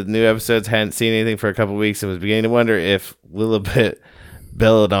to hear that the new episodes. Hadn't seen anything for a couple weeks and was beginning to wonder if Lilibet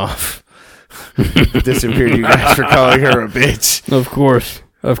Belonoff disappeared you guys for calling her a bitch. Of course.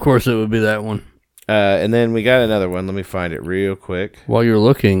 Of course it would be that one. And then we got another one. Let me find it real quick. While you're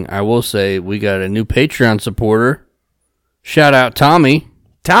looking, I will say we got a new Patreon supporter. Shout out Tommy.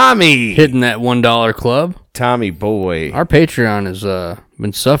 Tommy! Hitting that $1 club. Tommy boy. Our Patreon has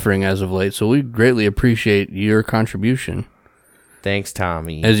been suffering as of late, so we greatly appreciate your contribution. Thanks,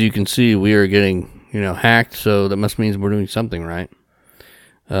 Tommy. As you can see, we are getting, hacked, so that must mean we're doing something right.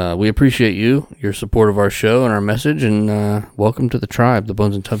 We appreciate your support of our show and our message, and welcome to the tribe, the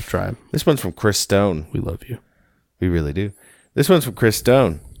Bones and Tubs tribe. This one's from Chris Stone. We love you. We really do. This one's from Chris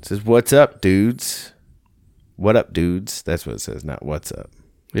Stone. It says, "What's up, dudes?" What up, dudes? That's what it says, not what's up.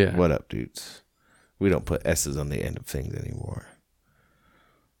 Yeah. What up, dudes? We don't put S's on the end of things anymore.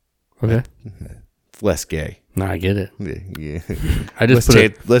 Okay. It's less gay. No, I get it. Yeah. I just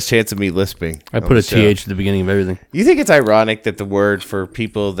less chance of me lisping. I put a TH at the beginning of everything. You think it's ironic that the word for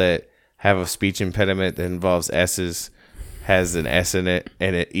people that have a speech impediment that involves S's has an S in it,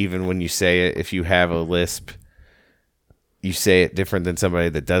 and it, even when you say it, if you have a lisp, you say it different than somebody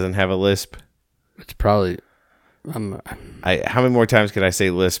that doesn't have a lisp? It's probably... how many more times can I say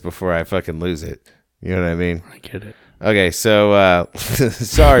lisp before I fucking lose it? You know what I mean? I get it. Okay, so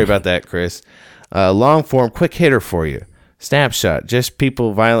sorry about that, Chris. Long form, quick hitter for you. Snapshot, just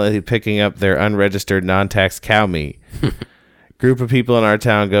people violently picking up their unregistered non-taxed cow meat. Group of people in our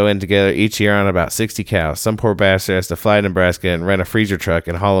town go in together each year on about 60 cows. Some poor bastard has to fly to Nebraska and rent a freezer truck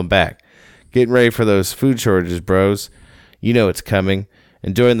and haul them back. Getting ready for those food shortages, bros. You know it's coming.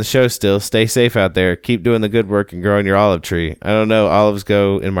 Enjoying the show still. Stay safe out there. Keep doing the good work and growing your olive tree. I don't know. Olives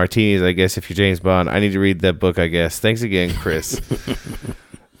go in martinis, I guess, if you're James Bond. I need to read that book, I guess. Thanks again, Chris.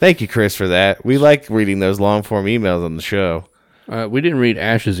 Thank you, Chris, for that. We like reading those long-form emails on the show. We didn't read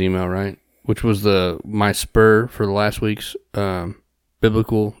Ash's email, right? Which was my spur for the last week's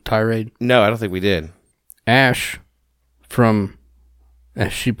biblical tirade. No, I don't think we did. Ash from,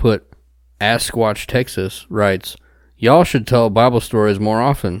 as she put, Asquatch, Texas, writes, "Y'all should tell Bible stories more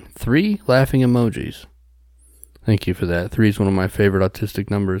often. 3 laughing emojis." Thank you for that. 3 is one of my favorite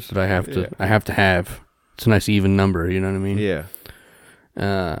autistic numbers that I have to have. It's a nice even number, you know what I mean? Yeah.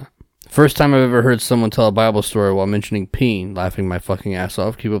 First time I've ever heard someone tell a Bible story while mentioning peen, laughing my fucking ass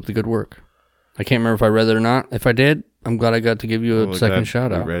off. Keep up the good work. I can't remember if I read it or not. If I did, I'm glad I got to give you a second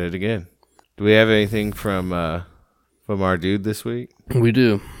shout out. We read it again. Do we have anything from our dude this week? We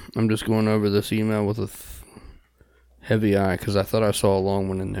do. I'm just going over this email with a heavy eye because I thought I saw a long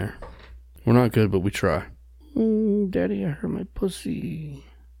one in there. We're not good, but we try. Daddy, I hurt my pussy.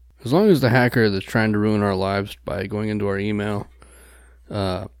 As long as the hacker that's trying to ruin our lives by going into our email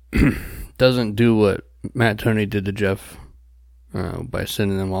doesn't do what Matt Tony did to Jeff by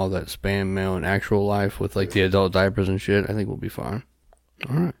sending them all that spam mail in actual life with like the adult diapers and shit, I think we'll be fine.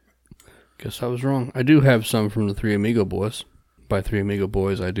 All right. Guess I was wrong. I do have some from the Three Amigo Boys. By Three Amigo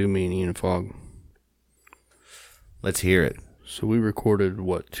Boys, I do mean Ian Fogg. Let's hear it. So we recorded,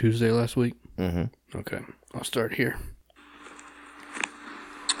 Tuesday last week? Mm-hmm. Okay. I'll start here.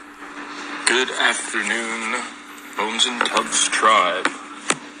 Good afternoon, Bones and Tubs tribe.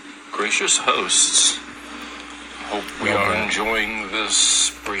 Gracious hosts, hope we are enjoying this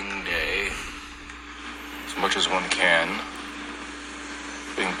spring day as much as one can,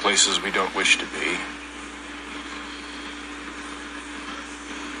 being places we don't wish to be.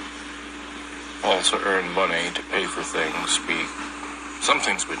 Also earn money to pay for things. Some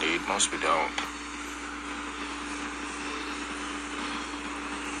things we need, most we don't.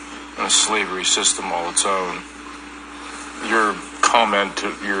 And a slavery system all its own. Your comment,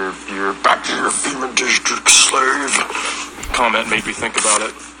 your back to your Beamer District slave comment made me think about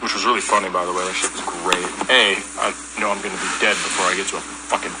it, which was really funny, by the way. That shit was great. I know I'm going to be dead before I get to a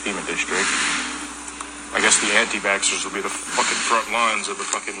fucking FEMA district. I guess the anti-vaxxers will be the fucking front lines of the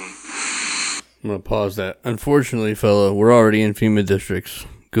fucking... I'm going to pause that. Unfortunately, fella, we're already in FEMA districts.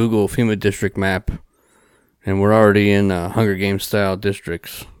 Google FEMA district map, and we're already in Hunger Games style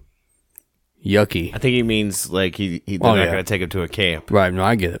districts. Yucky. I think he means like they're not going to take him to a camp. Right, no,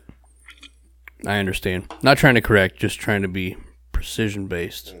 I get it. I understand. Not trying to correct, just trying to be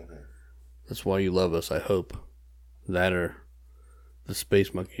precision-based. That's why you love us, I hope. That or the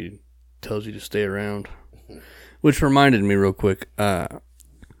space monkey tells you to stay around. Which reminded me real quick, the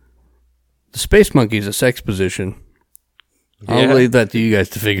space monkey is a sex position. I'll leave that to you guys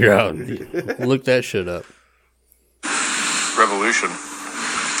to figure out. Look that shit up. Revolution.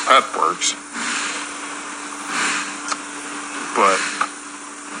 That works. But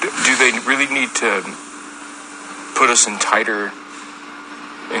do they really need to put us in tighter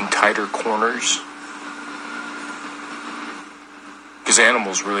corners? Because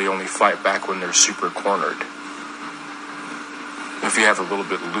animals really only fight back when they're super cornered. If you have a little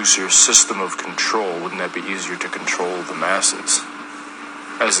bit looser system of control, wouldn't that be easier to control the masses?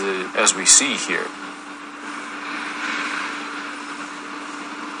 As we see here.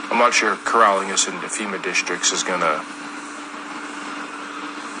 I'm not sure corralling us into FEMA districts is gonna...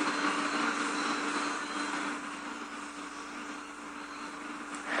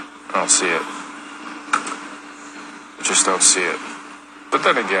 I don't see it. I just don't see it. But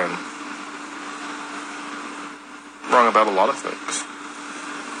then again, wrong about a lot of things.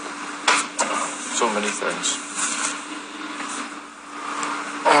 So many things.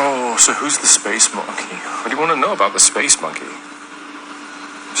 Oh, so who's the space monkey? What do you want to know about the space monkey?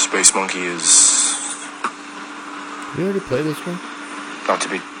 Space monkey is... You already played this one? Not to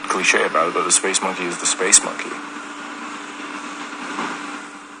be cliche about it, but the space monkey is the space monkey.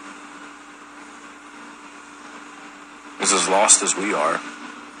 Is as lost as we are.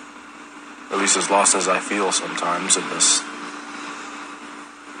 At least as lost as I feel sometimes in this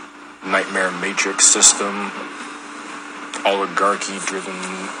nightmare matrix system, oligarchy-driven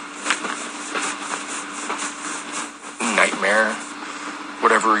nightmare,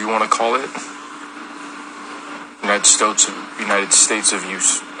 whatever you want to call it. United States of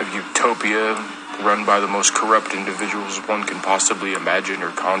utopia, run by the most corrupt individuals one can possibly imagine or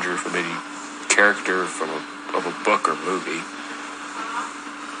conjure from any character of a book or movie.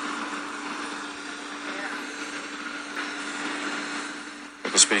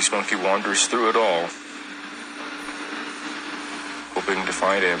 The space monkey wanders through it all, hoping to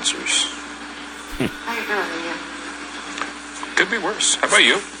find answers. How you doing, Ian? Could be worse. How about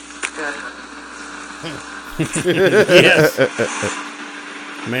you? Yes.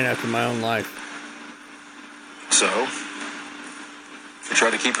 Man after my own life. So, we try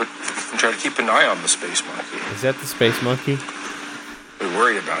to keep an eye on the space monkey. Is that the space monkey? We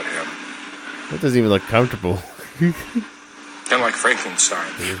worry about him. That doesn't even look comfortable. Kind of like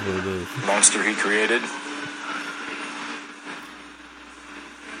Frankenstein. It is what it is. Monster he created.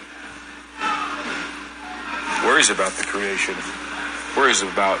 Worries about the creation. Worries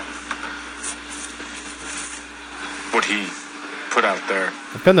about what he put out there.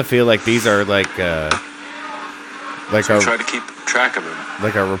 I kind of feel like these are like So we try to keep track of him.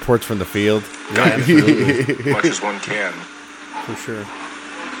 Like our reports from the field. Yeah, absolutely. Much as one can. For sure.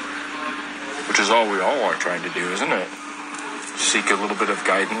 Which is all we all are trying to do, isn't it? Seek a little bit of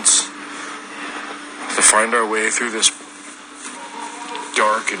guidance to find our way through this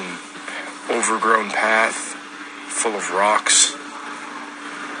dark and overgrown path full of rocks.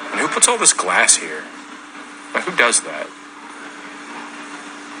 And who puts all this glass here? Like, who does that?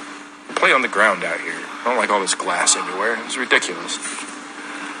 We play on the ground out here. I don't like all this glass everywhere. It's ridiculous.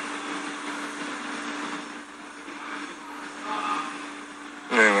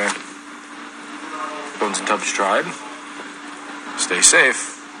 Anyway, Bones and Tubbs tribe. Stay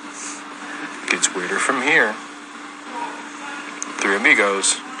safe. Gets weirder from here. Three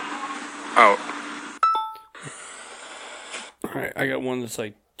amigos. Out. Alright, I got one that's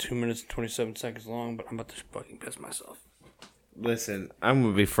like 2 minutes and 27 seconds long, but I'm about to fucking piss myself. Listen, I'm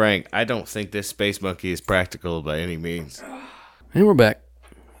going to be frank. I don't think this space monkey is practical by any means. And we're back.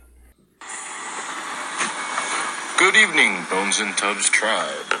 Good evening, Bones and Tubbs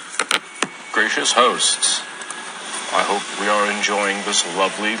tribe. Gracious hosts. I hope we are enjoying this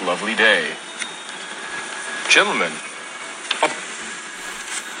lovely, lovely day. Gentlemen, a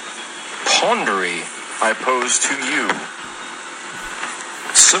pondery I pose to you.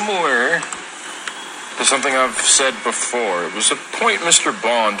 Similar to something I've said before. It was a point Mr.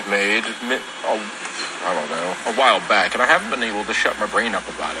 Bond made, a while back, and I haven't been able to shut my brain up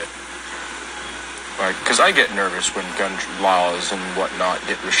about it. Like, because I get nervous when gun laws and whatnot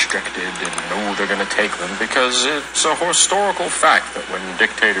get restricted and, they're going to take them, because it's a historical fact that when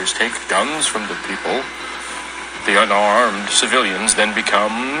dictators take guns from the people, the unarmed civilians then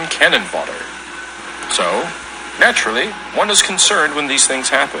become cannon fodder. So, naturally, one is concerned when these things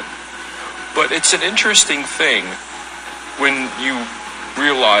happen. But it's an interesting thing when you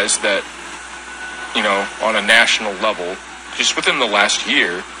realize that, on a national level, just within the last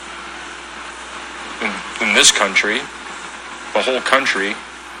year, in this country, the whole country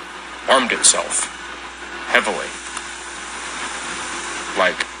armed itself heavily.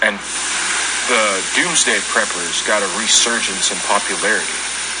 And the doomsday preppers got a resurgence in popularity.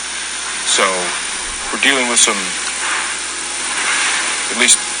 So, we're dealing with some, at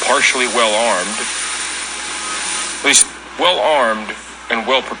least partially well-armed and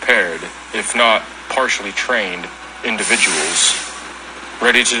well-prepared, if not partially trained individuals,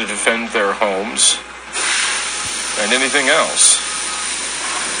 ready to defend their homes and anything else.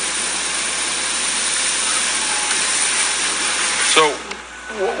 So,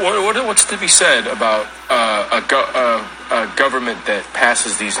 what's to be said about a government that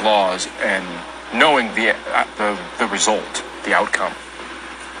passes these laws and knowing the result, the outcome?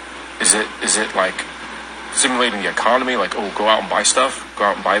 Is it like simulating the economy? Like, go out and buy stuff, go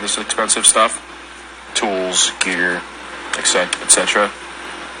out and buy this expensive stuff, tools, gear, etc.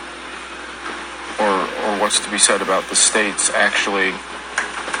 Or what's to be said about the states actually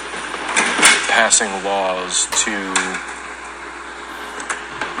passing laws to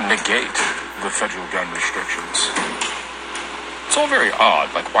negate the federal gun restrictions? It's all very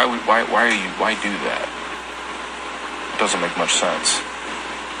odd. Like, why do that? It doesn't make much sense.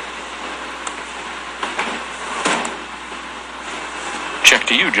 Check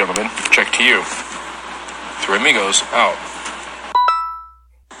to you, gentlemen. Check to you. Three amigos out.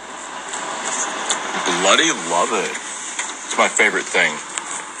 Bloody love it. It's my favorite thing.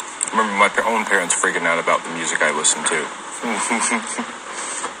 I remember my own parents freaking out about the music I listened to.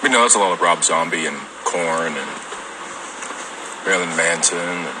 That's a lot of Rob Zombie and Korn and Marilyn Manson.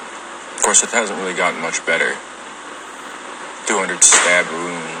 And of course, it hasn't really gotten much better. 200 Stab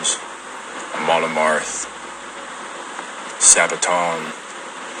Wounds, Monomarth, Sabaton,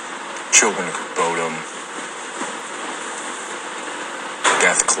 Children of Bodom,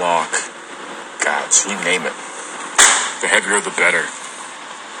 Death Clock. God, so you name it. The heavier, the better.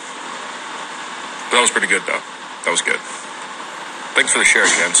 That was pretty good, though. That was good. Thanks for the share,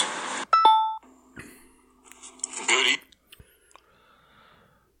 gents. Goodie.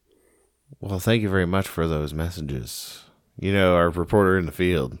 Well, thank you very much for those messages. Our reporter in the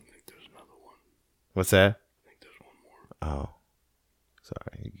field. I think there's another one. What's that? I think there's one more. Oh.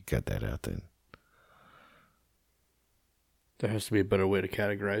 Sorry, you got that out then. There has to be a better way to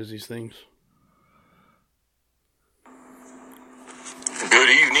categorize these things. Good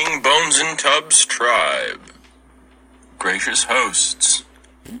evening, Bones and Tubs tribe. Gracious hosts.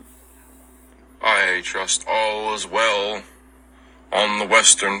 I trust all is well on the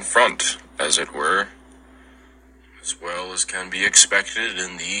Western Front, as it were, as well as can be expected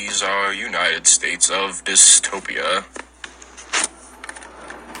in these our United States of dystopia.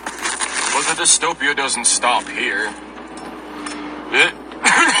 But the dystopia doesn't stop here.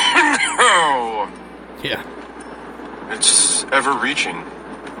 Yeah. It's ever-reaching,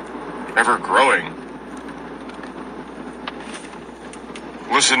 ever-growing.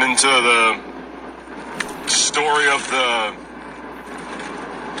 Listening to the story of the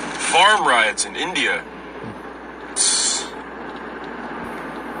farm riots in India, it's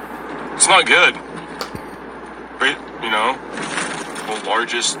not good. But, the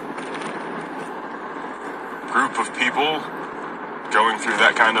largest group of people going through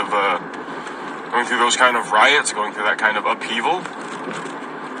that kind of going through those kind of riots, going through that kind of upheaval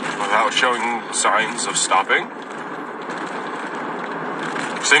without showing signs of stopping.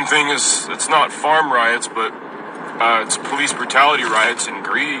 Same thing as, it's not farm riots, but it's police brutality riots in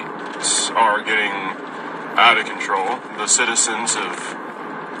Greece are getting out of control. The citizens have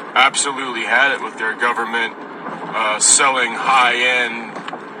absolutely had it with their government selling high-end,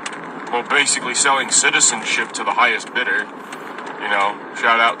 basically selling citizenship to the highest bidder.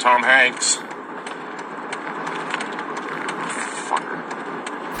 Shout out Tom Hanks.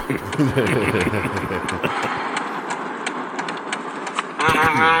 And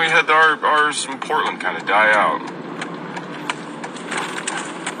then we had ours in Portland kind of die out.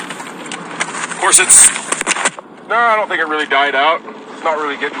 Of course, I don't think it really died out. It's not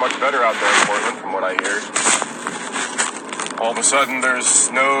really getting much better out there in Portland, from what I hear. All of a sudden,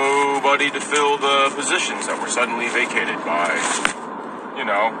 there's nobody to fill the positions that were suddenly vacated by,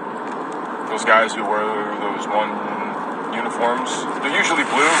 Those guys who wear those one uniforms, they're usually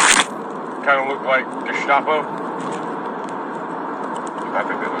blue, kind of look like Gestapo. I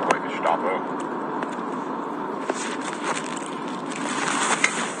think they look like Gestapo.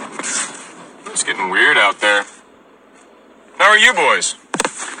 It's getting weird out there. How are you boys?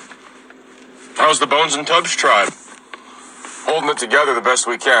 How's the Bones and Tubbs tribe? Holding it together the best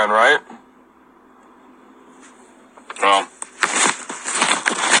we can, right? Well,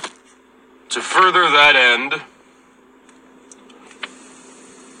 to further that end,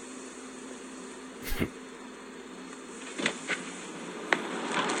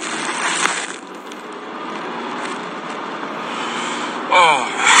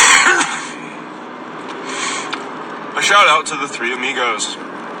 a shout out to the three amigos.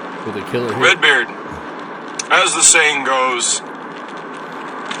 With a killer hit. Redbeard, as the saying goes,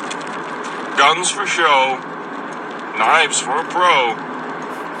 guns for show, knives for a pro.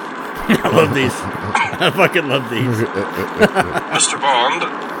 I love these. I fucking love these. Mr. Bond,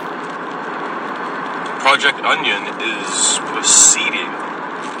 Project Onion is proceeding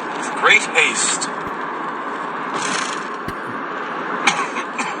with great haste.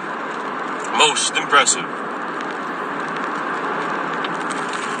 Most impressive.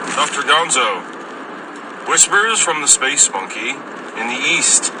 Dr. Gonzo, whispers from the space monkey in the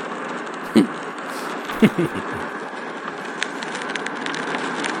east.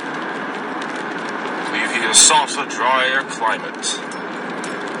 Leave you in a softer, drier climate.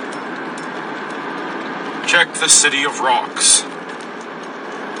 Check the city of rocks.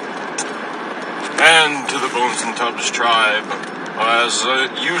 And to the Bones and Tubbs tribe, as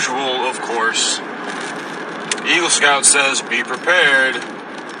usual, of course, Eagle Scout says, be prepared.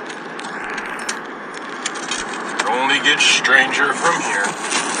 It only gets stranger from here.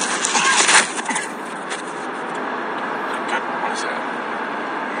 Okay, what is that?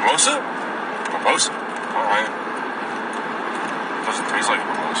 Mimosa? Mimosa. Alright. Doesn't taste like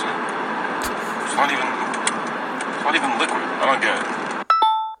mimosa. It's not even liquid. I don't get it.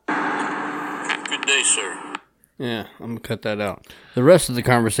 Good day, sir. Yeah, I'm going to cut that out. The rest of the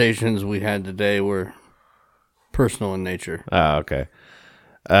conversations we had today were personal in nature. Oh, okay.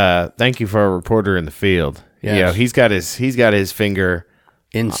 Thank you for our reporter in the field. Yes. Yeah, he's got his finger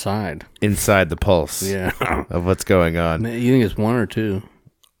inside the pulse. Yeah. Of what's going on. Man, you think it's one or two?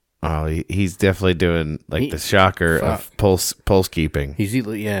 Oh, he's definitely doing the shocker of pulse keeping. He's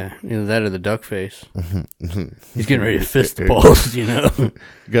either that or the duck face. He's getting ready to fist the pulse, you know.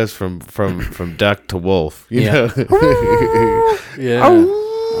 He goes from duck to wolf, you know. Yeah,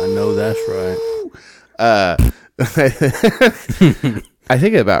 I know that's right. I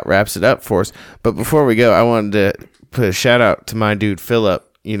think it about wraps it up for us. But before we go, I wanted to put a shout out to my dude Philip.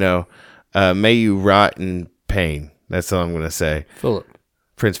 You know, may you rot in pain. That's all I'm gonna say.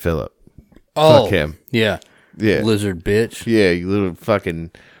 Prince Philip. Oh, fuck him. Yeah. Lizard bitch. Yeah, you little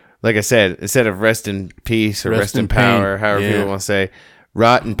fucking. Like I said, instead of rest in peace or rest in power, however you want to say,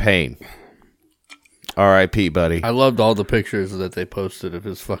 rot in pain. R.I.P., buddy. I loved all the pictures that they posted of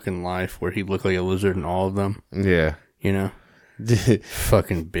his fucking life where he looked like a lizard in all of them. Yeah. You know?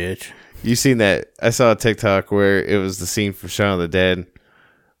 Fucking bitch. You seen that? I saw a TikTok where it was the scene from Shaun of the Dead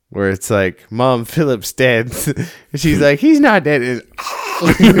where it's like, Mom, Philip's dead. And she's like, he's not dead.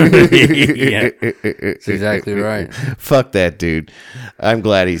 Yeah. That's exactly right. Fuck that dude. I'm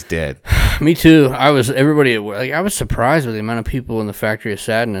glad he's dead. Me too. I was surprised with the amount of people in the Factory of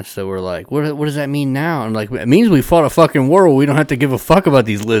Sadness that were like, what does that mean now? And like, it means we fought a fucking war where we don't have to give a fuck about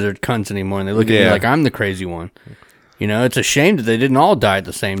these lizard cunts anymore. And they look at me like I'm the crazy one. You know, it's a shame that they didn't all die at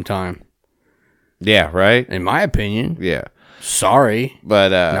the same time. Yeah, right? In my opinion. Yeah. Sorry. But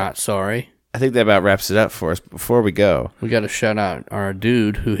not sorry. I think that about wraps it up for us. Before we go, we got to shout out our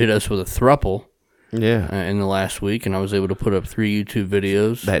dude who hit us with a thruple. Yeah. In the last week, and I was able to put up 3 YouTube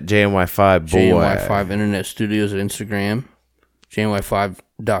videos. That JNY5 boy. JNY5 Internet Studios at Instagram.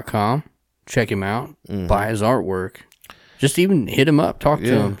 JNY5.com. Check him out. Buy his artwork. Just even hit him up. Talk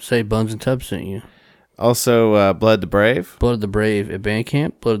to him. Say Buns and Tubbs sent you. Also, Blood the Brave. Blood the Brave at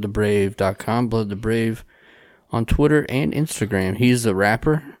Bandcamp. BloodofTheBrave.com. Blood the Brave on Twitter and Instagram. He's a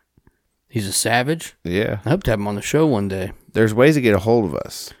rapper. He's a savage. Yeah. I hope to have him on the show one day. There's ways to get a hold of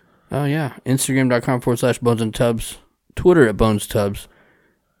us. Oh, yeah. Instagram.com/Bones and Tubbs. Twitter at Bones Tubbs.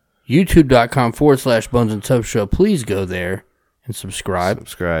 YouTube.com/Bones and Tubbs Show. Please go there and subscribe.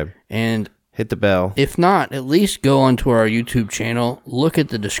 And hit the bell. If not, at least go onto our YouTube channel. Look at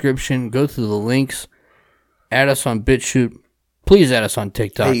the description. Go through the links. Add us on BitChute. Please add us on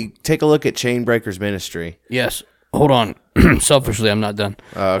TikTok. Hey, take a look at Chainbreakers Ministry. Yes. Hold on. Selfishly, I'm not done.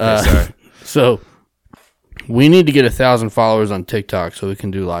 Oh, okay, sorry. So, We need to get 1,000 followers on TikTok so we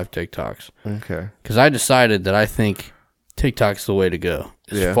can do live TikToks. Okay. Because I decided that I think TikTok's the way to go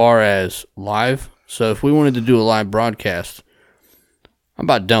as far as live. So if we wanted to do a live broadcast, I'm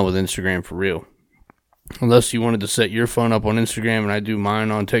about done with Instagram for real. Unless you wanted to set your phone up on Instagram and I do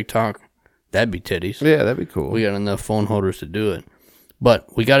mine on TikTok, that'd be titties. Yeah, that'd be cool. We got enough phone holders to do it.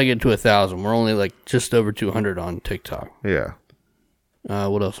 But we got to get to 1,000. We're only like just over 200 on TikTok. Yeah.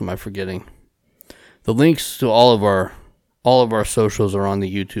 What else am I forgetting? The links to all of our socials are on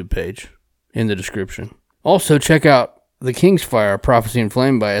the YouTube page in the description. Also, check out The King's Fire, Prophecy and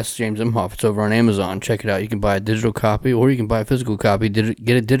Flame by S. James Imhoff. It's over on Amazon. Check it out. You can buy a digital copy or you can buy a physical copy.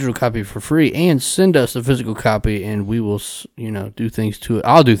 Get a digital copy for free and send us a physical copy and we will, do things to it.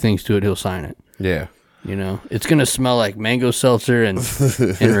 I'll do things to it. He'll sign it. Yeah. It's going to smell like mango seltzer and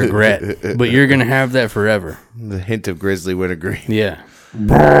regret, but you're going to have that forever. The hint of grizzly wintergreen. Yeah.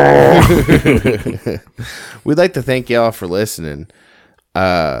 We'd like to thank y'all for listening.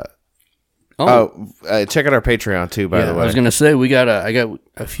 Check out our Patreon too, by the way. I was going to say, I got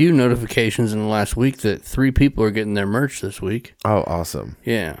a few notifications in the last week that 3 people are getting their merch this week. Oh, awesome.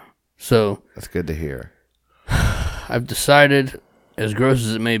 Yeah. So that's good to hear. I've decided, as gross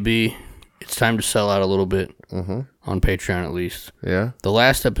as it may be, it's time to sell out a little bit on Patreon at least. Yeah. The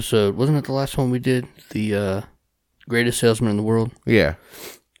last episode, wasn't it the last one we did? The greatest salesman in the world? Yeah.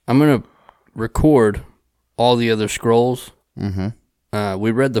 I'm going to record all the other scrolls. Mm-hmm.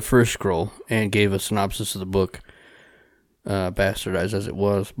 We read the first scroll and gave a synopsis of the book, bastardized as it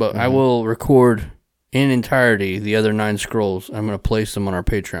was. But I will record in entirety the other 9 scrolls. I'm going to place them on our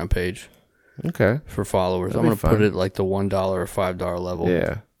Patreon page. Okay. For followers. I'm going to put it like the $1 or $5 level.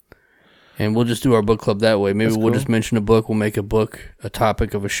 Yeah. And we'll just do our book club that way. Maybe we'll just mention a book. We'll make a book a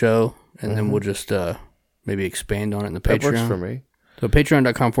topic of a show. And then we'll just maybe expand on it in the Patreon. That works for me. So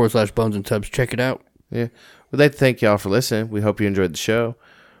patreon.com/bones and tubs. Check it out. Yeah. We'd like to thank y'all for listening. We hope you enjoyed the show.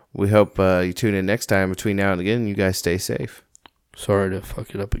 We hope you tune in next time. Between now and again, you guys stay safe. Sorry to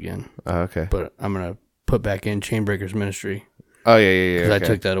fuck it up again. Okay. But I'm going to put back in Chainbreakers Ministry. Oh, yeah. Because I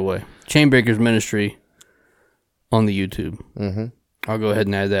took that away. Chainbreakers Ministry on the YouTube. Mm-hmm. I'll go ahead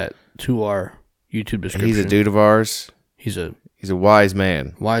and add that to our YouTube description. He's a dude of ours. He's a wise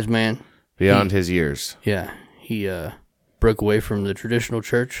man. Wise man. Beyond his years. Yeah. He broke away from the traditional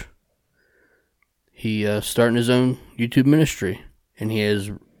church. He starting his own YouTube ministry. And he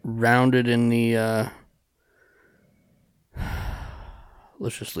has rounded in the...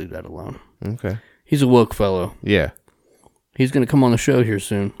 let's just leave that alone. Okay. He's a woke fellow. Yeah. He's going to come on the show here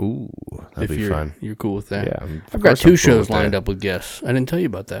soon. Ooh, that'd be fun. You're cool with that. Yeah. I've got 2 shows lined up with guests. I didn't tell you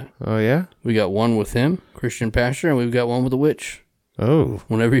about that. Oh, yeah? We got one with him, Christian Pastor, and we've got one with a witch. Oh.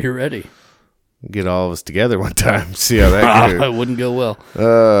 Whenever you're ready. Get all of us together one time. See how that goes. It wouldn't go well.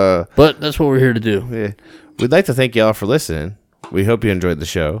 But that's what we're here to do. Yeah. We'd like to thank y'all for listening. We hope you enjoyed the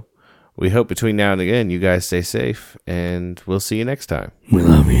show. We hope between now and again you guys stay safe, and we'll see you next time. We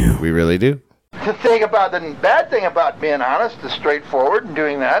love you. We really do. The bad thing about being honest, the straightforward, and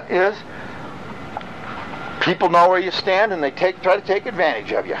doing that is people know where you stand and they try to take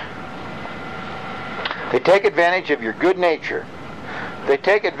advantage of you. They take advantage of your good nature. They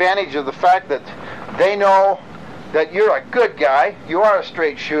take advantage of the fact that they know that you're a good guy, you are a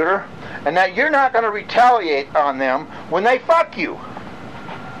straight shooter, and that you're not going to retaliate on them when they fuck you.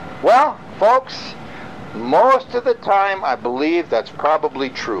 Well, folks, most of the time I believe that's probably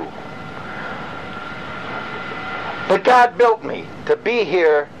true. But God built me to be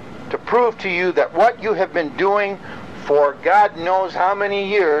here to prove to you that what you have been doing for God knows how many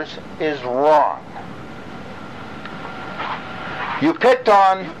years is wrong. You picked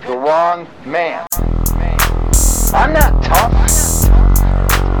on the wrong man. I'm not tough.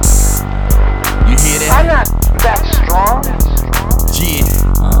 You hear that? I'm not that strong.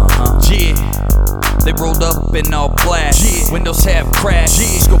 Yeah. They rolled up in all black. Windows half crashed.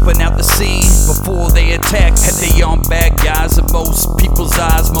 Scoping out the scene before they attack. Had they on bad guys in most people's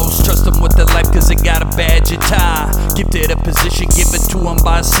eyes. Most trust them with their life cause they got a badge and tie. Gifted a position given to them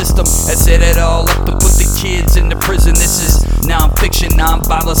by a system. I set it all up to put the kids into prison. This is non-fiction,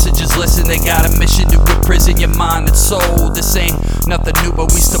 non-violence, so just listen. They got a mission to imprison your mind and soul. This ain't nothing new,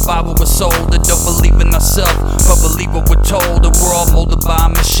 but we survive what we're sold. And don't believe in ourselves, but believe what we're told. And we're all molded by a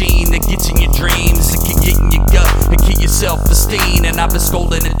machine that gets in your dreams. It can get in your gut and kill your self-esteem. And I've been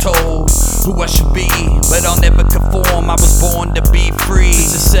scolded and told who I should be, but I'll never conform. I was born to be free.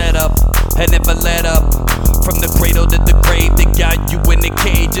 It's a setup, I never let up. From the cradle to the grave, they got you in the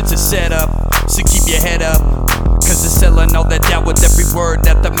cage. It's a setup, so keep your head up. Cause they're selling all that doubt with every word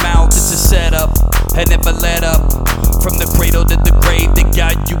at the mouth. It's a setup, I never let up. From the cradle to the grave, they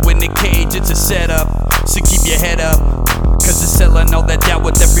got you in the cage. It's a setup, so keep your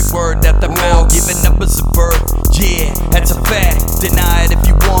was a birth. Yeah, that's a fact. Deny it if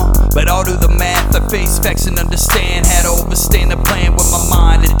you want, but I'll do the math. I face facts and understand. Had to overstand the plan with my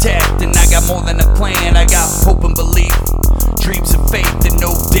mind intact. And I got more than a plan. I got hope and belief, dreams and faith, and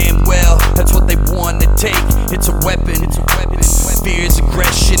know damn well that's what they want to take. It's a weapon. Fear is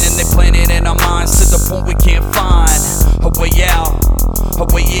aggression, and they plant it in our minds to the point we can't find a way out, a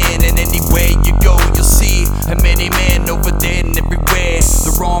way in. And anywhere you go, you'll see many men over there and everywhere.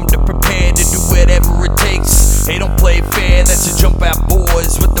 They're armed and prepared to do whatever it takes. They don't play fair. That's a jump out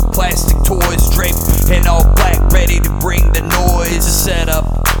boys with the plastic toys draped in all black, ready to bring the noise. A setup,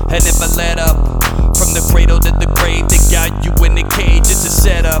 and never let up. From the cradle to the grave, they got you in the cage. It's a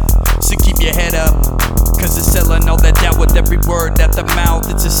setup, so keep your head up, cause they're selling all that doubt with every word out the mouth.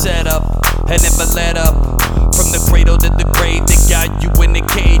 It's a setup, and never let up. From the cradle to the grave, they got you in the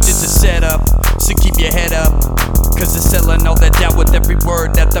cage. It's a setup, so keep your head up, cause they're selling all that doubt with every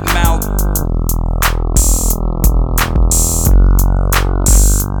word out the mouth.